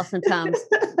myself sometimes,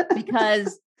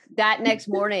 because that next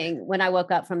morning when I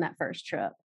woke up from that first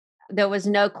trip, there was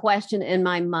no question in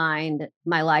my mind,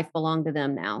 my life belonged to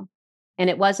them now. And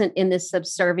it wasn't in this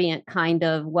subservient kind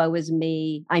of woe is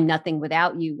me, I'm nothing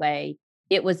without you way.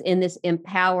 It was in this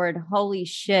empowered, holy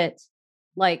shit,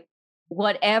 like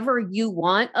whatever you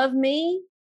want of me,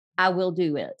 I will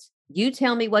do it. You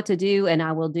tell me what to do and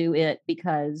I will do it,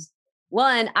 because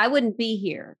one, I wouldn't be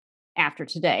here after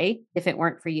today if it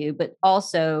weren't for you. But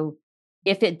also,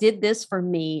 if it did this for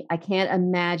me, I can't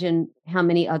imagine how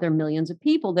many other millions of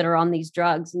people that are on these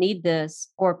drugs need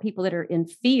this, or people that are in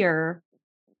fear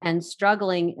and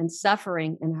struggling and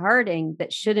suffering and hurting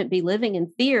that shouldn't be living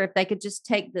in fear. If they could just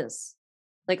take this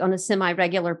like on a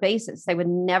semi-regular basis, they would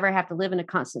never have to live in a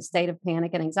constant state of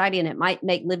panic and anxiety. And it might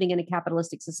make living in a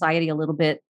capitalistic society a little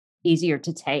bit easier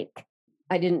to take.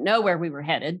 I didn't know where we were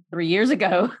headed 3 years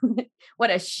ago. What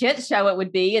a shit show it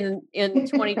would be in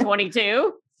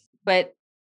 2022. But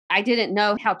I didn't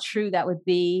know how true that would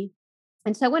be.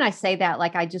 And so when I say that,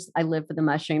 like, I live for the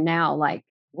mushroom now. Like,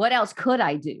 what else could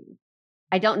I do?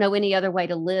 I don't know any other way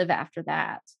to live after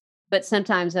that. But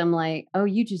sometimes I'm like, oh,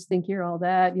 you just think you're all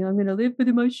that. I'm going to live for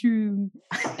the mushroom.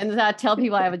 And then I tell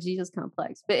people I have a Jesus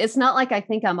complex. But it's not like I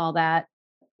think I'm all that.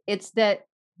 It's that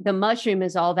the mushroom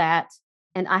is all that.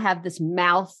 And I have this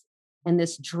mouth and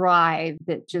this drive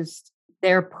that just,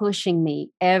 they're pushing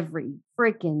me every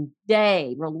freaking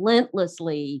day,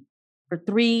 relentlessly, for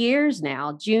 3 years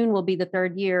now. June will be the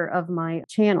 3rd year of my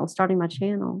channel, starting my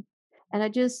channel. And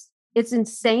it's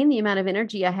insane the amount of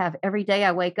energy I have every day.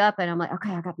 I wake up and I'm like,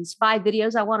 okay, I got these 5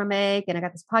 videos I want to make, and I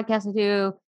got this podcast to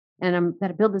do, and I'm got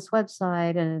to build this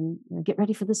website and get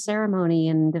ready for this ceremony.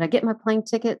 And did I get my plane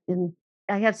ticket? And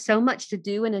I have so much to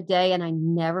do in a day, and I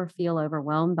never feel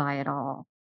overwhelmed by it all.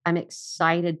 I'm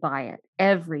excited by it.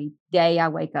 Every day I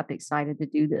wake up excited to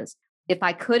do this. If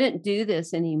I couldn't do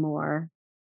this anymore,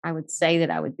 I would say that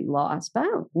I would be lost, but I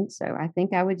don't think so. I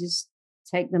think I would just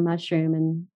take the mushroom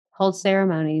and hold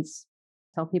ceremonies,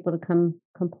 tell people to come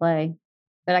play.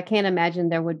 But I can't imagine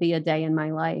there would be a day in my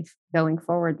life going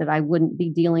forward that I wouldn't be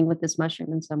dealing with this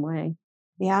mushroom in some way.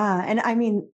 Yeah. And I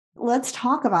mean, let's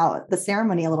talk about the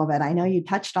ceremony a little bit. I know you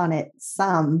touched on it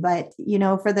some, but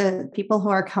for the people who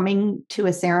are coming to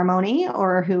a ceremony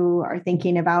or who are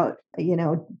thinking about,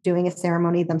 doing a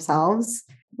ceremony themselves,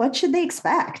 what should they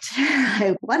expect?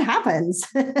 What happens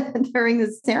during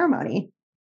the ceremony?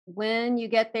 When you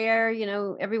get there,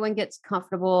 everyone gets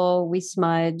comfortable. We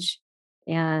smudge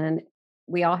and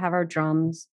we all have our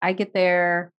drums. I get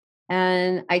there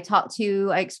and I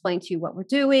explain to you what we're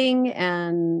doing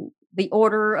and the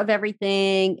order of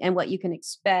everything and what you can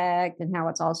expect and how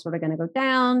it's all sort of going to go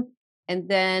down. And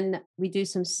then we do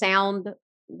some sound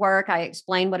work. I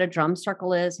explain what a drum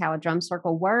circle is, how a drum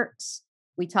circle works.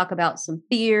 We talk about some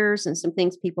fears and some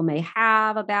things people may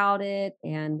have about it.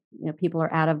 And, people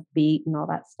are out of beat and all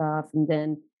that stuff. And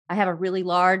then I have a really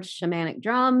large shamanic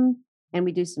drum, and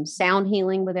we do some sound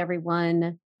healing with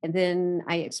everyone. And then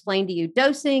I explain to you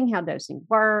dosing, how dosing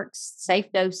works,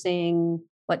 safe dosing,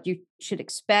 what you should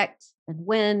expect and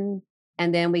when.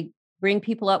 And then we bring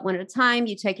people up one at a time.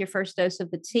 You take your first dose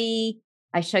of the tea.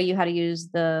 I show you how to use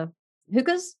the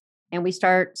hookahs, and we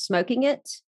start smoking it,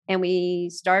 and we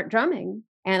start drumming.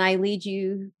 And I lead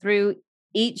you through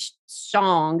each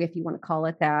song, if you want to call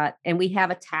it that. And we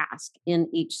have a task in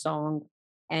each song.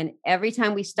 And every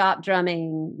time we stop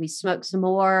drumming, we smoke some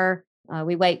more.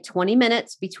 We wait 20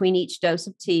 minutes between each dose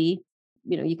of tea.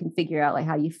 You can figure out like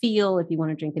how you feel, if you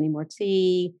want to drink any more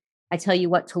tea. I tell you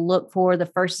what to look for, the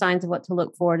first signs of what to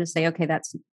look for to say, okay,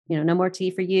 that's, no more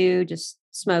tea for you, just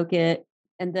smoke it.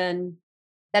 And then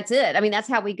that's it. I mean, that's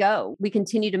how we go. We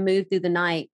continue to move through the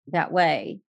night that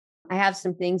way. I have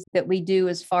some things that we do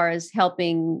as far as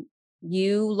helping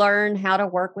you learn how to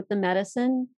work with the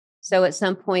medicine. So at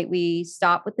some point we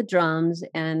stop with the drums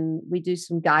and we do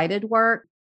some guided work,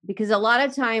 because a lot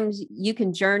of times you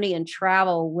can journey and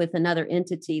travel with another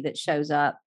entity that shows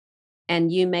up,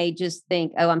 and you may just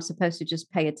think, oh, I'm supposed to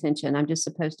just pay attention. I'm just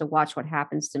supposed to watch what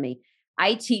happens to me.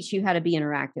 I teach you how to be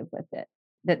interactive with it,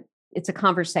 that it's a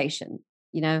conversation.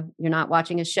 You're not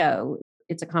watching a show.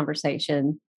 It's a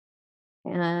conversation.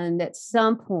 And at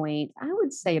some point, I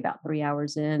would say about 3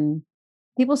 hours in,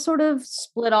 people sort of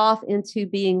split off into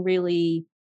being really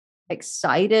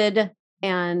excited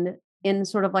and in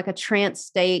sort of like a trance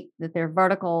state, that they're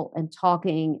vertical and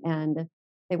talking and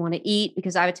they want to eat,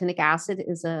 because ibotenic acid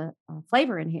is a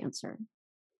flavor enhancer.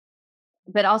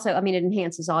 But also, I mean, it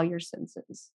enhances all your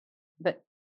senses. But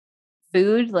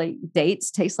food, like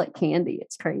dates, taste like candy.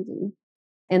 It's crazy.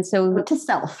 And so, Note to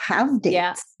self, have dates.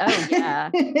 Yeah. Oh, yeah.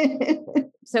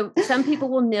 So some people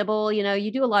will nibble,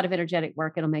 you do a lot of energetic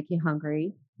work, it'll make you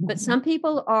hungry. But some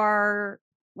people are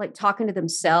like talking to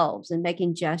themselves and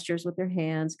making gestures with their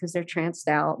hands because they're tranced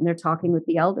out and they're talking with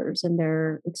the elders and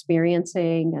they're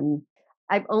experiencing. And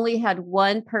I've only had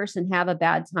one person have a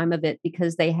bad time of it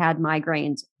because they had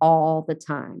migraines all the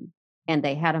time. And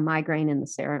they had a migraine in the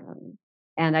ceremony.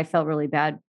 And I felt really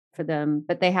bad for them,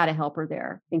 but they had a helper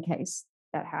there in case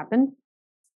that happened.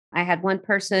 I had one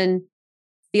person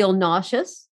feel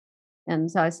nauseous. And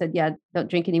so I said, yeah, don't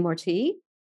drink any more tea,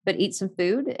 but eat some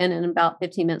food. And then about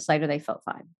 15 minutes later, they felt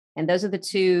fine. And those are the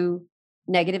two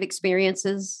negative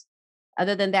experiences.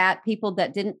 Other than that, people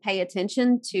that didn't pay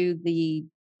attention to the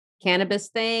cannabis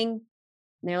thing,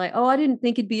 they're like, oh, I didn't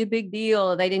think it'd be a big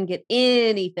deal. They didn't get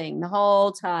anything the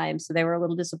whole time. So they were a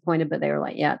little disappointed, but they were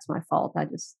like, yeah, it's my fault. I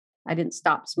didn't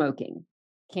stop smoking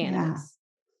cannabis.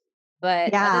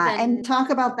 But and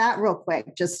talk about that real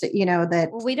quick. Just that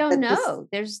we don't know.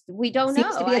 We don't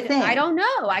know. To be a thing. I don't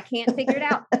know. I can't figure it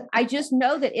out. I just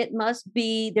know that it must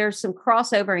be. There's some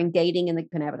crossover and gating in the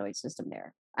cannabinoid system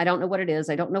there. I don't know what it is.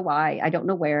 I don't know why. I don't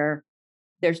know where.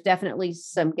 There's definitely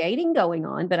some gating going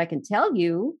on, but I can tell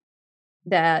you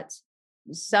that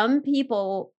some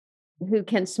people who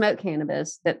can smoke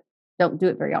cannabis that don't do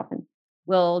it very often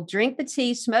will drink the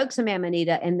tea, smoke some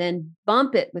Amanita, and then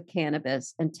bump it with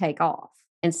cannabis and take off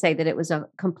and say that it was a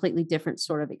completely different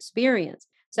sort of experience.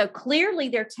 So clearly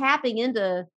they're tapping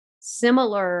into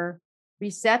similar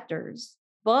receptors,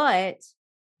 but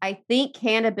I think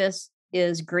cannabis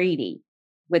is greedy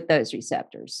with those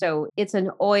receptors. So it's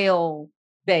an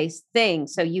oil-based thing.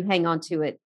 So you hang on to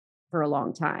it for a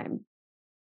long time,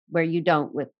 where you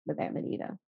don't with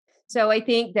Amanita. So I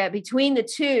think that between the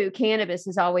two, cannabis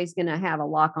is always going to have a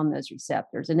lock on those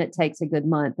receptors. And it takes a good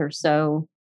month or so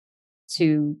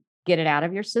to get it out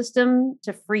of your system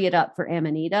to free it up for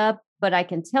Amanita. But I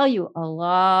can tell you, a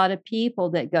lot of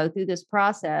people that go through this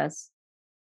process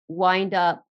wind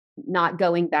up not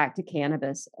going back to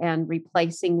cannabis and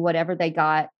replacing whatever they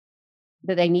got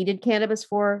that they needed cannabis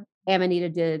for. Amanita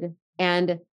did.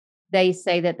 And they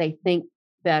say that they think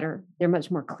better. They're much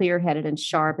more clear-headed and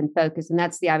sharp and focused. And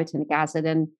that's the ibotenic acid.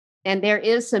 And there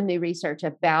is some new research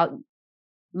about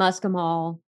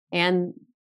muscimol and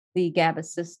the GABA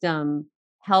system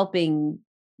helping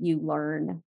you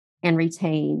learn and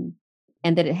retain,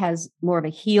 and that it has more of a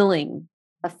healing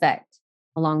effect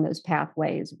along those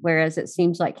pathways. Whereas it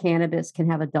seems like cannabis can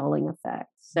have a dulling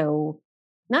effect. So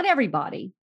not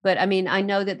everybody, but I mean, I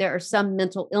know that there are some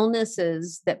mental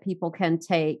illnesses that people can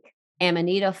take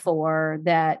Amanita for,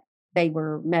 that they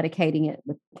were medicating it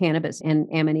with cannabis, and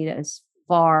Amanita is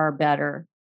far better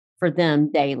for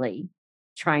them daily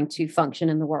trying to function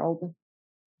in the world.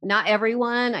 Not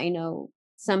everyone. I know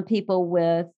some people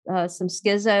with some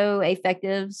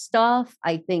schizoaffective stuff.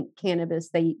 I think cannabis,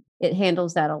 it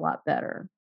handles that a lot better.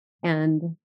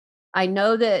 And I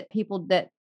know that people that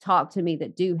talk to me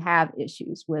that do have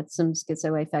issues with some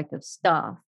schizoaffective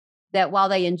stuff, that while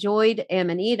they enjoyed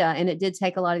Amanita and it did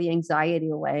take a lot of the anxiety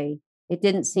away, it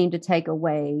didn't seem to take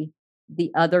away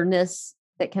the otherness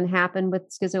that can happen with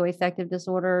schizoaffective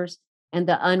disorders and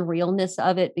the unrealness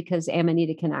of it, because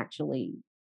Amanita can actually,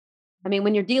 I mean,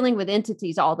 when you're dealing with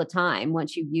entities all the time,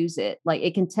 once you use it, like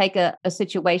it can take a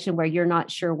situation where you're not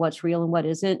sure what's real and what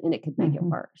isn't, and it could make it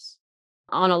worse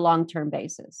on a long-term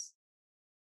basis.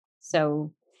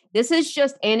 So This is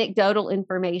just anecdotal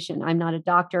information. I'm not a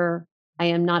doctor. I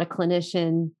am not a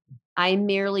clinician. I'm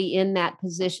merely in that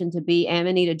position to be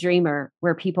Amanita Dreamer,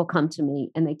 where people come to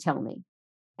me and they tell me.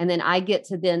 And then I get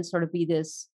to then sort of be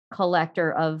this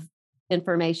collector of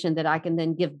information that I can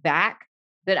then give back.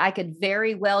 But I could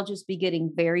very well just be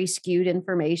getting very skewed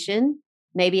information.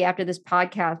 Maybe after this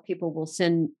podcast, people will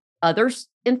send others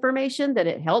information that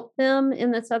it helped them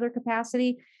in this other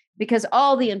capacity, because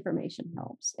all the information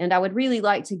helps. And I would really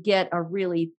like to get a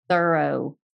really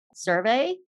thorough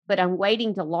survey, but I'm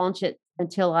waiting to launch it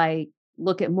until I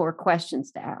look at more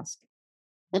questions to ask.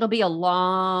 It'll be a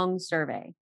long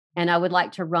survey, and I would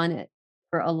like to run it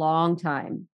for a long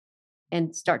time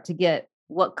and start to get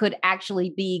what could actually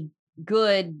be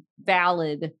good,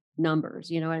 valid numbers,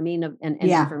 you know what I mean? And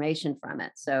Yeah. information from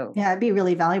it. So Yeah, it'd be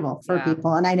really valuable for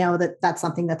people. And I know that that's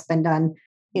something that's been done,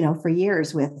 for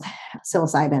years with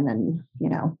psilocybin and,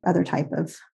 other type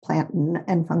of plant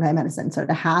and fungi medicine. So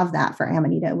to have that for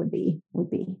Amanita would be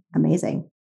amazing.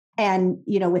 And,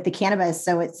 with the cannabis,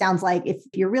 so it sounds like if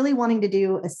you're really wanting to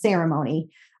do a ceremony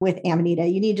with Amanita,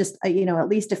 you need just, at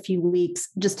least a few weeks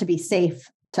just to be safe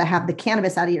to have the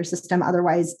cannabis out of your system.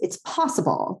 Otherwise, it's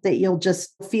possible that you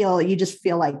just feel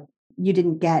like you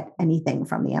didn't get anything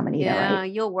from the Amanita, right?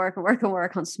 You'll work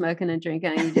on smoking and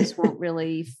drinking, and you just won't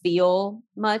really feel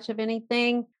much of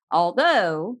anything.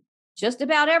 Although just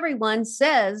about everyone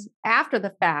says after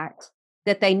the fact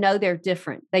that they know they're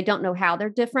different. They don't know how they're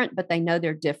different, but they know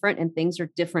they're different and things are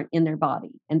different in their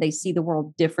body and they see the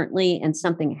world differently and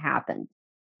something happened.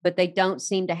 But they don't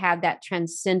seem to have that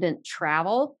transcendent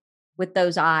travel with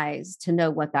those eyes to know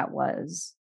what that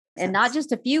was. And not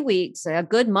just a few weeks, a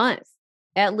good month,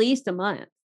 at least a month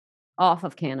off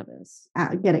of cannabis.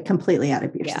 Get it completely out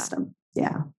of your system.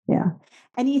 Yeah. Yeah.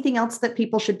 Anything else that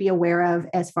people should be aware of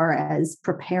as far as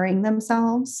preparing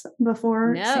themselves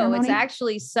before ceremony? It's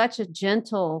actually such a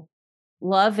gentle,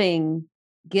 loving,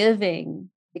 giving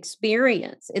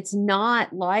experience. It's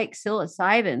not like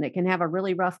psilocybin that can have a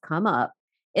really rough come up.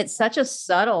 It's such a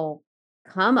subtle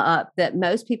come up that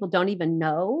most people don't even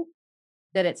know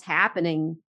that it's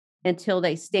happening until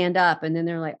they stand up, and then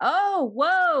they're like, oh,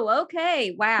 whoa,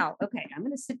 okay, wow, okay, I'm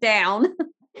going to sit down.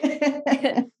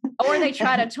 Or they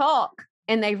try to talk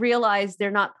and they realize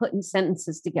they're not putting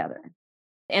sentences together.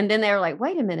 And then they're like,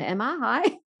 wait a minute, am I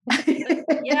high?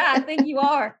 Yeah, I think you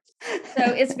are. So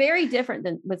it's very different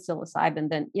than with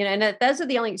psilocybin and those are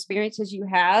the only experiences you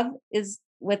have is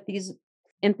with these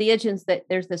entheogens, that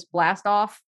there's this blast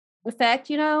off effect,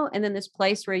 and then this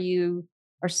place where you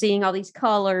are seeing all these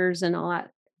colors and all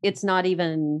that. It's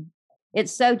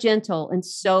so gentle and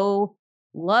so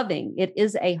loving. It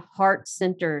is a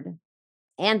heart-centered,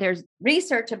 and there's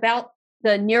research about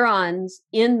the neurons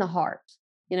in the heart.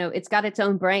 It's got its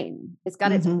own brain. It's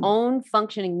got its own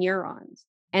functioning neurons.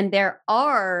 And there's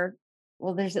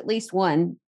at least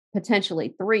one,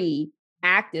 potentially 3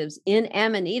 actives in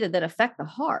Amanita that affect the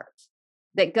heart,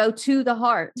 that go to the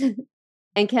heart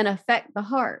and can affect the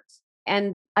heart.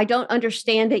 And I don't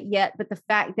understand it yet, but the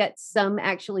fact that some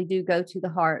actually do go to the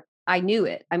heart, I knew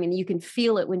it. I mean, you can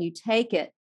feel it when you take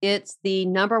it. It's the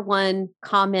number one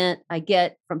comment I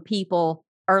get from people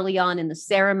early on in the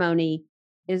ceremony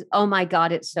is, oh my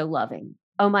God, it's so loving.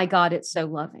 Oh my God, it's so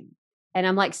loving. And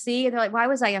I'm like, see, and they're like, why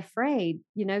was I afraid?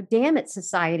 Damn it,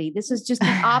 society. This is just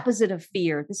the opposite of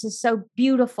fear. This is so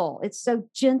beautiful. It's so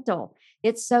gentle.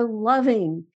 It's so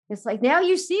loving. It's like, now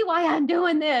you see why I'm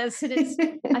doing this.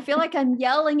 And I feel like I'm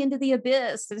yelling into the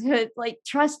abyss. It's like,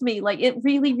 trust me, like it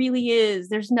really, really is.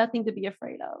 There's nothing to be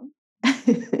afraid of.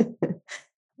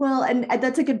 Well, and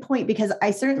that's a good point, because I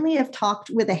certainly have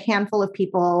talked with a handful of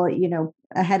people,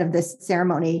 ahead of this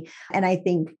ceremony. And I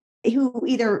think who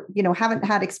either, haven't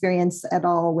had experience at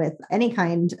all with any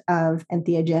kind of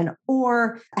entheogen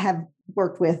or have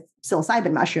worked with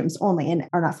psilocybin mushrooms only and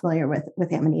are not familiar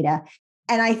with Amanita.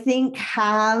 And I think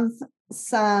have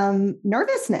some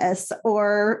nervousness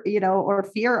or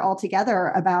fear altogether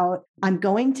about, I'm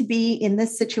going to be in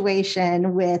this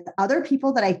situation with other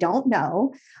people that I don't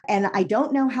know, and I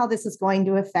don't know how this is going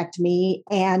to affect me.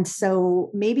 And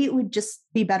so maybe it would just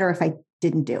be better if I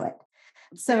didn't do it.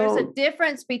 So there's a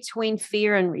difference between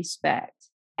fear and respect.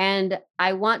 And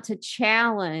I want to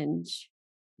challenge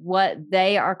what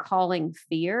they are calling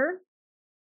fear,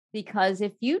 because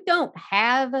if you don't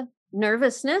have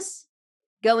nervousness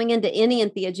going into any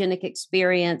entheogenic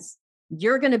experience,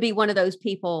 you're going to be one of those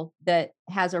people that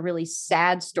has a really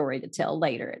sad story to tell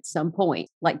later at some point.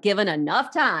 Like, given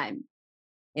enough time,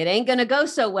 it ain't going to go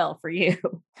so well for you.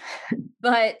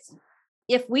 But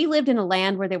if we lived in a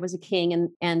land where there was a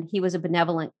king and he was a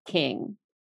benevolent king,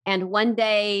 and one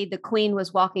day the queen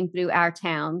was walking through our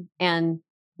town and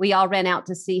we all ran out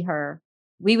to see her,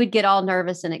 we would get all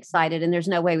nervous and excited, and there's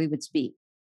no way we would speak.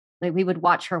 Like we would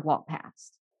watch her walk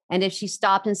past. And if she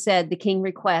stopped and said, the king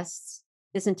requests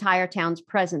this entire town's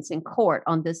presence in court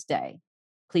on this day,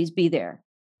 please be there,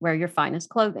 wear your finest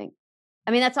clothing.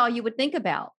 I mean, that's all you would think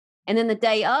about. And then the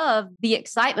day of, the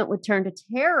excitement would turn to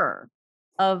terror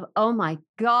of, oh my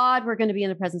God, we're going to be in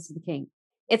the presence of the king.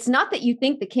 It's not that you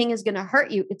think the king is going to hurt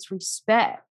you. It's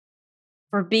respect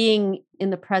for being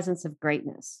in the presence of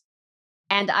greatness.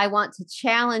 And I want to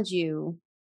challenge you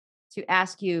to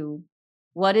ask you,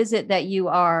 what is it that you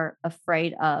are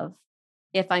afraid of?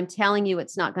 If I'm telling you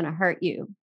it's not going to hurt you,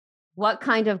 what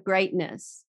kind of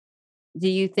greatness do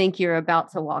you think you're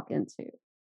about to walk into?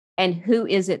 And who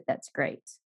is it that's great?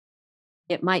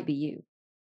 It might be you.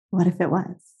 What if it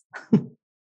was?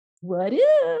 What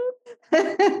if?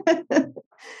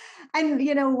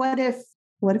 And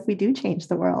what if we do change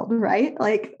the world, right?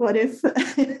 Like, what if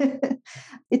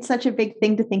it's such a big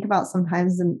thing to think about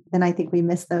sometimes. And I think we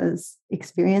miss those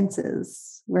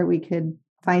experiences where we could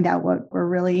find out what we're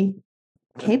really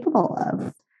capable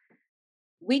of.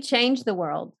 We change the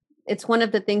world. It's one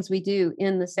of the things we do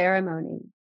in the ceremony.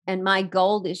 And my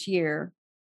goal this year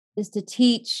is to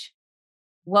teach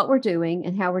what we're doing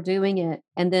and how we're doing it.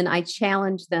 And then I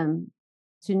challenge them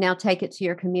to now take it to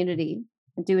your community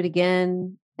and do it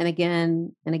again and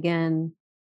again and again.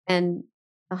 And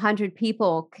 100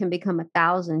 people can become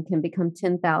 1,000, can become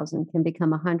 10,000, can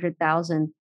become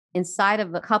 100,000. Inside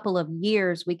of a couple of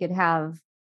years, we could have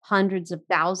hundreds of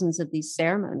thousands of these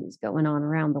ceremonies going on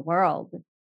around the world.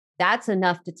 That's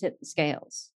enough to tip the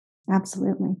scales.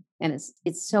 Absolutely. And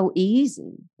it's so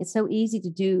easy. It's so easy to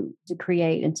do, to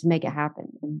create and to make it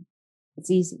happen. And it's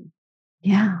easy.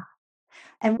 Yeah.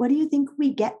 And what do you think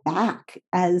we get back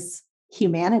as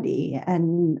humanity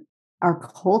and our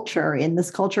culture, in this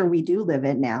culture we do live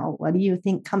in now? What do you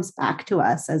think comes back to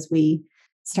us as we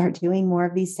start doing more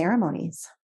of these ceremonies?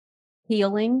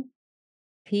 Healing,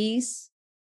 peace,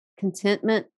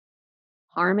 contentment,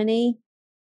 harmony,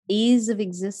 ease of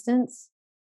existence.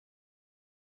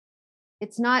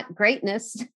 It's not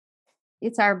greatness.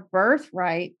 It's our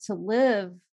birthright to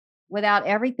live without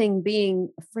everything being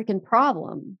a freaking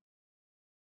problem.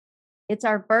 It's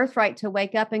our birthright to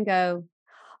wake up and go,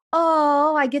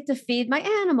 oh, I get to feed my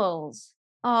animals.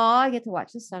 Oh, I get to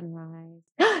watch the sunrise.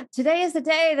 Today is the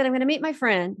day that I'm going to meet my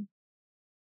friend.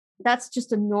 That's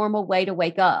just a normal way to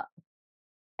wake up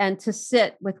and to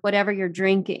sit with whatever you're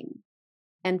drinking,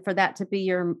 and for that to be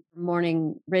your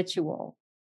morning ritual,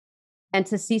 and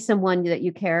to see someone that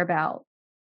you care about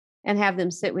and have them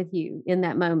sit with you in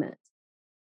that moment,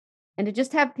 and to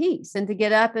just have peace, and to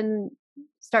get up and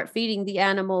start feeding the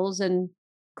animals and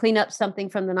clean up something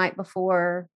from the night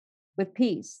before with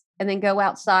peace, and then go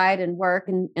outside and work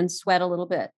and sweat a little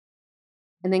bit,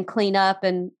 and then clean up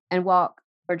and walk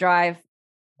or drive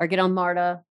or get on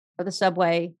MARTA or the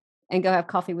subway and go have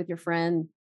coffee with your friend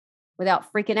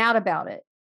without freaking out about it,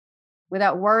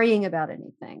 without worrying about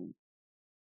anything.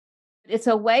 It's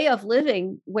a way of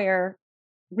living where,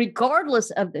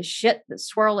 regardless of the shit that's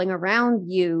swirling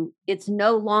around you, it's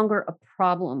no longer a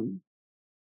problem.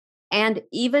 And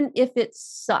even if it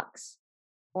sucks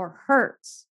or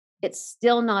hurts, it's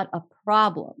still not a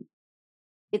problem.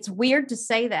 It's weird to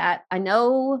say that. I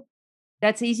know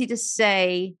that's easy to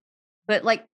say, but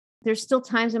like, there's still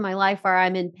times in my life where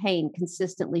I'm in pain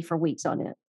consistently for weeks on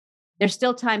it. There's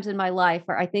still times in my life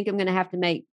where I think I'm going to have to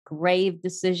make grave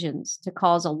decisions to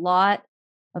cause a lot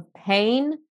of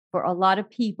pain for a lot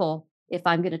of people if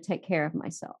I'm going to take care of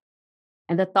myself.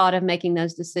 And the thought of making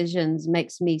those decisions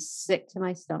makes me sick to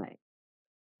my stomach.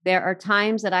 There are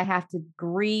times that I have to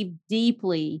grieve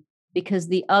deeply because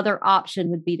the other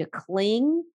option would be to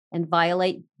cling and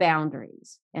violate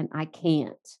boundaries, and I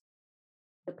can't.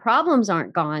 The problems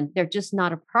aren't gone. They're just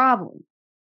not a problem.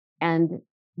 And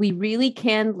we really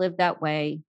can live that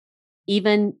way,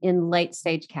 even in late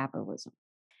stage capitalism.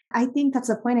 I think that's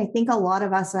the point. I think a lot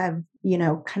of us have,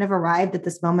 kind of arrived at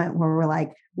this moment where we're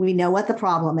like, we know what the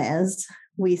problem is.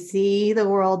 We see the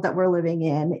world that we're living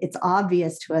in. It's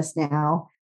obvious to us now.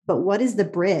 But what is the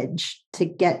bridge to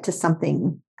get to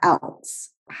something else?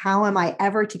 How am I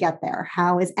ever to get there?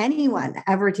 How is anyone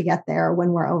ever to get there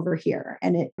when we're over here?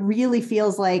 And it really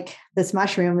feels like this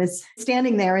mushroom is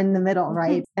standing there in the middle,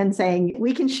 right? And saying,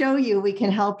 we can show you, we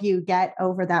can help you get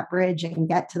over that bridge and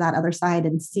get to that other side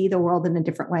and see the world in a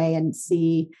different way and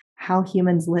see how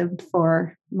humans lived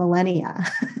for millennia.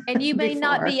 And you may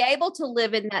not be able to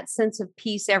live in that sense of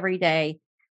peace every day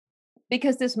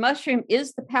because this mushroom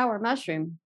is the power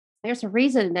mushroom. There's a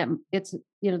reason that it's,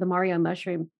 the Mario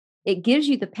mushroom. It gives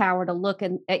you the power to look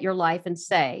at your life and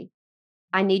say,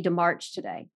 I need to march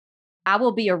today. I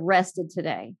will be arrested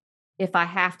today if I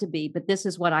have to be, but this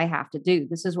is what I have to do.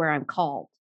 This is where I'm called.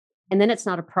 And then it's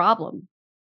not a problem.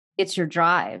 It's your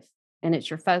drive and it's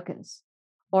your focus.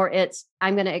 Or it's,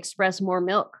 I'm going to express more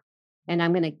milk and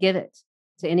I'm going to give it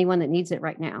to anyone that needs it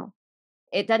right now.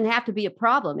 It doesn't have to be a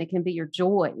problem. It can be your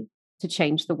joy to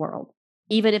change the world,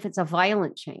 even if it's a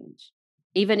violent change.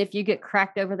 Even if you get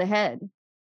cracked over the head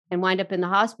and wind up in the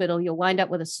hospital, you'll wind up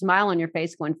with a smile on your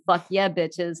face going, fuck yeah,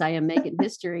 bitches, I am making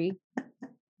history.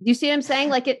 Do you see what I'm saying?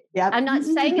 Like Yep. I'm not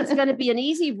saying it's going to be an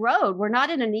easy road. We're not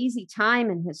in an easy time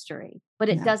in history, but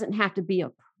it doesn't have to be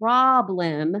a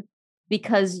problem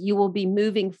because you will be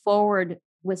moving forward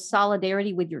with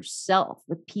solidarity with yourself,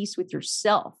 with peace with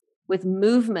yourself, with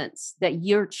movements that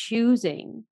you're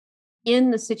choosing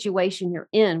in the situation you're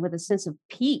in with a sense of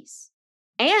peace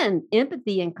and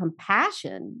empathy and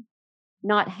compassion,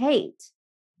 not hate.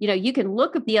 You can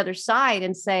look at the other side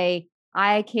and say,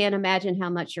 I can't imagine how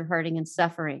much you're hurting and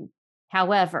suffering.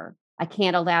 However, I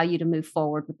can't allow you to move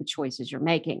forward with the choices you're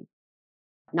making.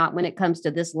 Not when it comes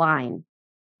to this line.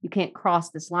 You can't cross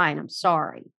this line. I'm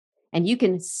sorry. And you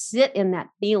can sit in that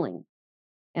feeling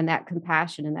and that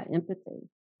compassion and that empathy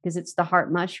because it's the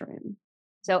heart mushroom.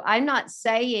 So I'm not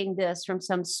saying this from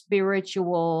some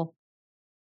spiritual,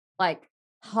 like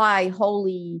high,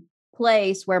 holy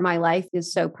place where my life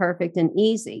is so perfect and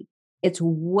easy. It's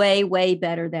way, way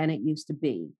better than it used to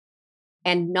be.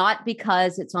 And not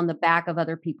because it's on the back of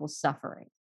other people's suffering.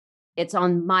 It's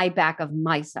on my back of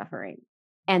my suffering.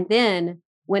 And then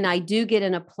when I do get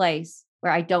in a place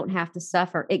where I don't have to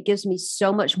suffer, it gives me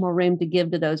so much more room to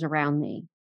give to those around me,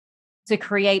 to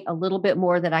create a little bit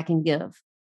more that I can give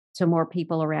to more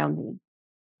people around me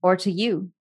or to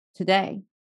you today,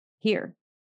 here.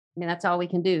 I mean, that's all we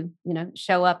can do,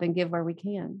 show up and give where we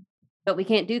can. But we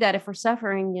can't do that if we're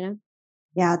suffering.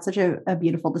 Yeah, it's such a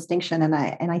beautiful distinction. And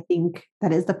I think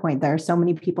that is the point. There are so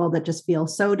many people that just feel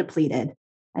so depleted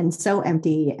and so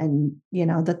empty and,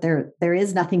 that there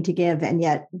is nothing to give. And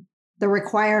yet the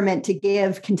requirement to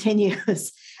give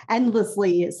continues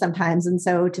endlessly sometimes. And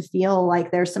so to feel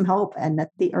like there's some hope and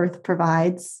that the earth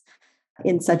provides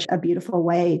in such a beautiful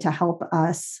way to help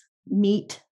us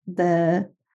meet the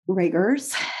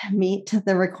rigors, meet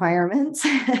the requirements,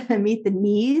 meet the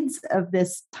needs of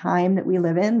this time that we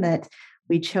live in that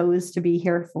we chose to be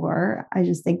here for, I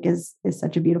just think is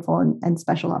such a beautiful and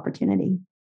special opportunity.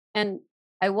 And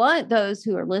I want those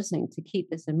who are listening to keep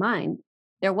this in mind.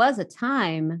 There was a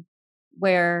time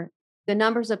where the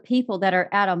numbers of people that are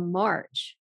at a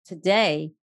march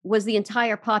today was the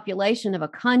entire population of a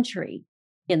country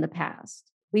in the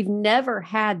past. We've never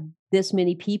had this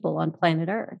many people on planet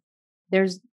Earth.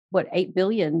 There's 8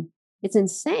 billion? It's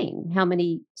insane how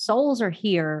many souls are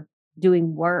here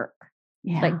doing work.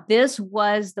 Yeah. Like this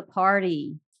was the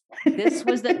party. This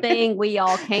was the thing we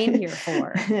all came here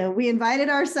for. We invited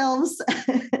ourselves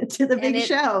to the big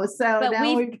show. So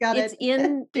now we've got to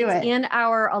do it. In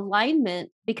our alignment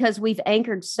because we've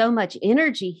anchored so much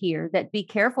energy here that be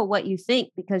careful what you think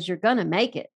because you're going to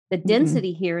make it. The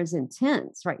density here is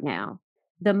intense right now.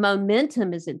 The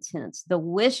momentum is intense. The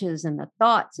wishes and the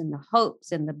thoughts and the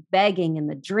hopes and the begging and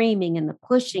the dreaming and the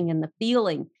pushing and the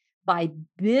feeling by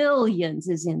billions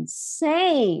is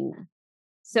insane.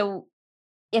 So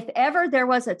if ever there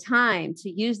was a time to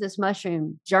use this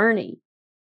mushroom journey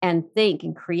and think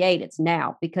and create, it's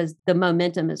now because the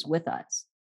momentum is with us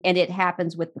and it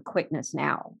happens with the quickness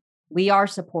now. We are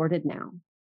supported now.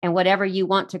 And whatever you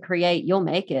want to create, you'll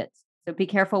make it. So be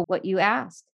careful what you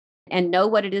ask and know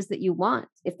what it is that you want.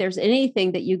 If there's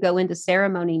anything that you go into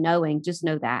ceremony knowing, just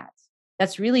know that.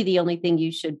 That's really the only thing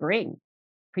you should bring.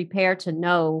 Prepare to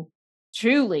know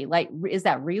truly, like, is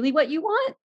that really what you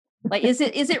want? Like, is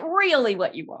it really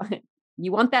what you want?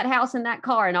 You want that house and that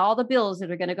car and all the bills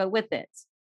that are going to go with it.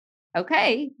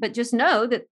 Okay. But just know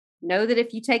that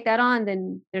if you take that on,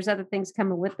 then there's other things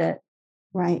coming with it.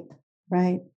 Right.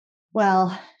 Right. Well,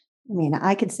 I mean,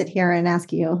 I could sit here and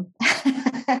ask you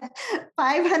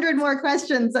 500 more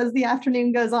questions as the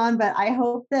afternoon goes on, but I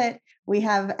hope that we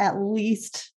have at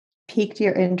least piqued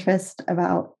your interest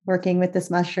about working with this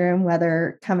mushroom,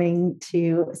 whether coming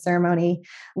to a ceremony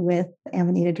with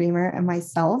Amanita Dreamer and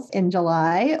myself in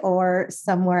July or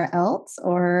somewhere else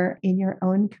or in your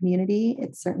own community.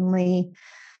 It's certainly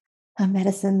a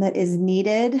medicine that is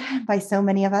needed by so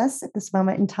many of us at this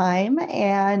moment in time.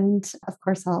 And of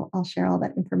course, I'll share all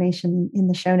that information in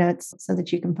the show notes so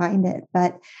that you can find it.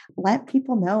 But let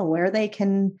people know where they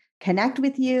can connect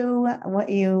with you, what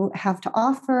you have to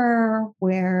offer,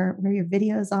 where your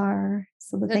videos are,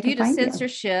 so that they can find you. Due to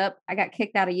censorship, I got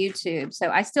kicked out of YouTube. So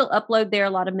I still upload there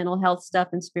a lot of mental health stuff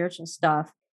and spiritual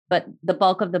stuff. but the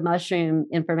bulk of the mushroom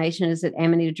information is at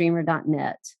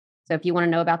amanitadreamer.net. So if you want to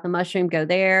know about the mushroom, go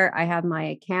there. I have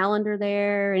my calendar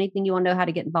there. Anything you want to know how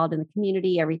to get involved in the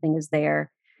community, everything is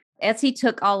there. Etsy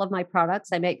took all of my products.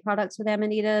 I make products with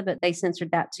Amanita, but they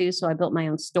censored that too. So I built my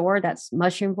own store. That's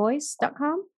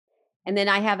mushroomvoice.com. And then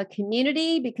I have a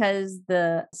community because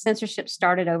the censorship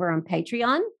started over on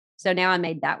Patreon. So now I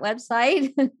made that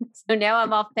website. So now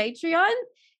I'm off Patreon.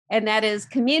 And that is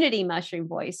Community Mushroom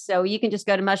Voice. So you can just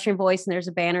go to Mushroom Voice and there's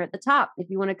a banner at the top. If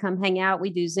you want to come hang out, we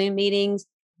do Zoom meetings.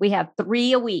 We have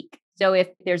 3 a week. So if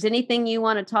there's anything you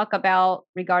want to talk about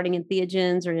regarding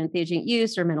entheogens or entheogen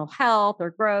use or mental health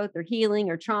or growth or healing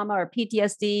or trauma or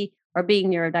PTSD or being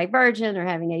neurodivergent or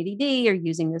having ADD or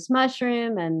using this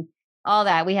mushroom and all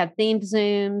that, we have themed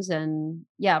Zooms. And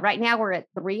yeah, right now we're at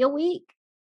 3 a week.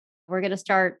 We're going to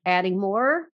start adding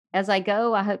more as I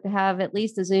go. I hope to have at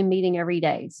least a Zoom meeting every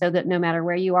day so that no matter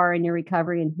where you are in your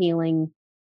recovery and healing,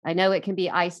 I know it can be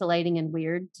isolating and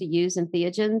weird to use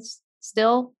entheogens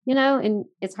still, and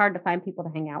it's hard to find people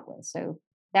to hang out with. So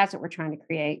that's what we're trying to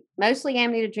create. Mostly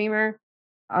Amanita Dreamer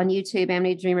on YouTube,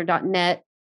 amanitadreamer.net,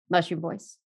 Mushroom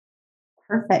Voice.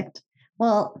 Perfect.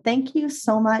 Well, thank you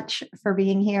so much for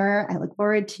being here. I look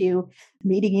forward to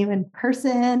meeting you in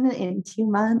person in 2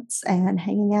 months and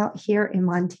hanging out here in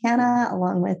Montana,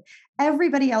 along with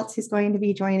everybody else who's going to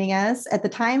be joining us. At the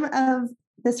time of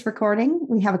this recording,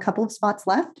 we have a couple of spots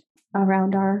left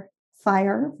around our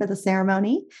fire for the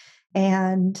ceremony.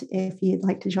 And if you'd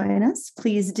like to join us,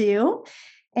 please do.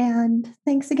 And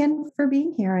thanks again for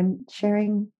being here and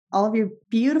sharing all of your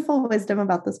beautiful wisdom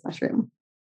about this mushroom.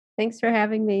 Thanks for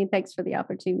having me. Thanks for the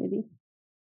opportunity.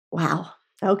 Wow.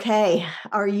 Okay.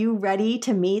 Are you ready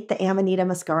to meet the Amanita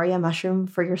muscaria mushroom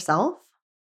for yourself?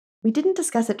 We didn't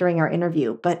discuss it during our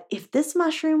interview, but if this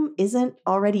mushroom isn't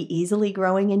already easily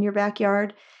growing in your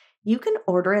backyard, you can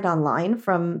order it online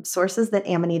from sources that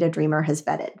Amanita Dreamer has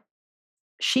vetted.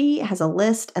 She has a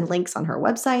list and links on her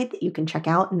website that you can check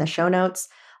out in the show notes,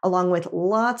 along with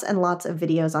lots and lots of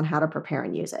videos on how to prepare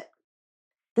and use it.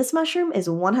 This mushroom is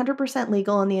 100%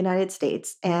 legal in the United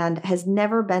States and has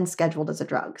never been scheduled as a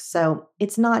drug, so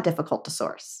it's not difficult to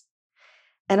source.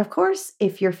 And of course,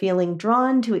 if you're feeling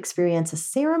drawn to experience a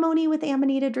ceremony with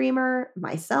Amanita Dreamer,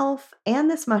 myself,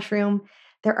 and this mushroom,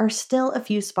 there are still a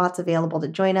few spots available to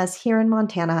join us here in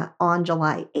Montana on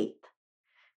July 8th.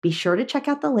 Be sure to check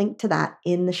out the link to that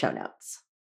in the show notes.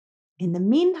 In the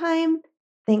meantime,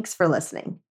 thanks for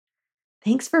listening.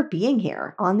 Thanks for being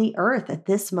here on the earth at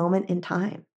this moment in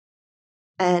time.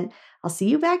 And I'll see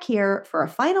you back here for a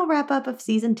final wrap-up of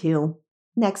Season 2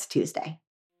 next Tuesday.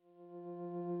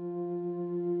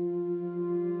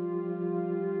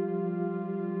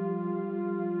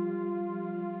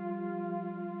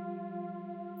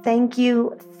 Thank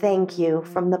you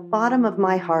from the bottom of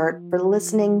my heart for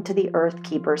listening to the Earth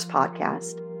Keepers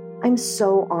podcast. I'm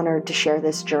so honored to share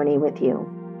this journey with you.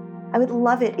 I would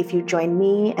love it if you join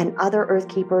me and other Earth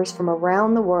Keepers from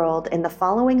around the world in the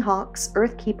Following Hawks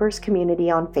Earth Keepers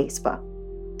community on Facebook.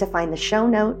 To find the show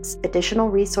notes, additional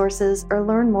resources, or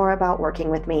learn more about working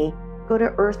with me, go to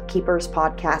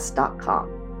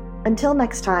earthkeeperspodcast.com. Until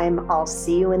next time, I'll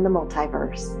see you in the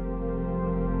multiverse.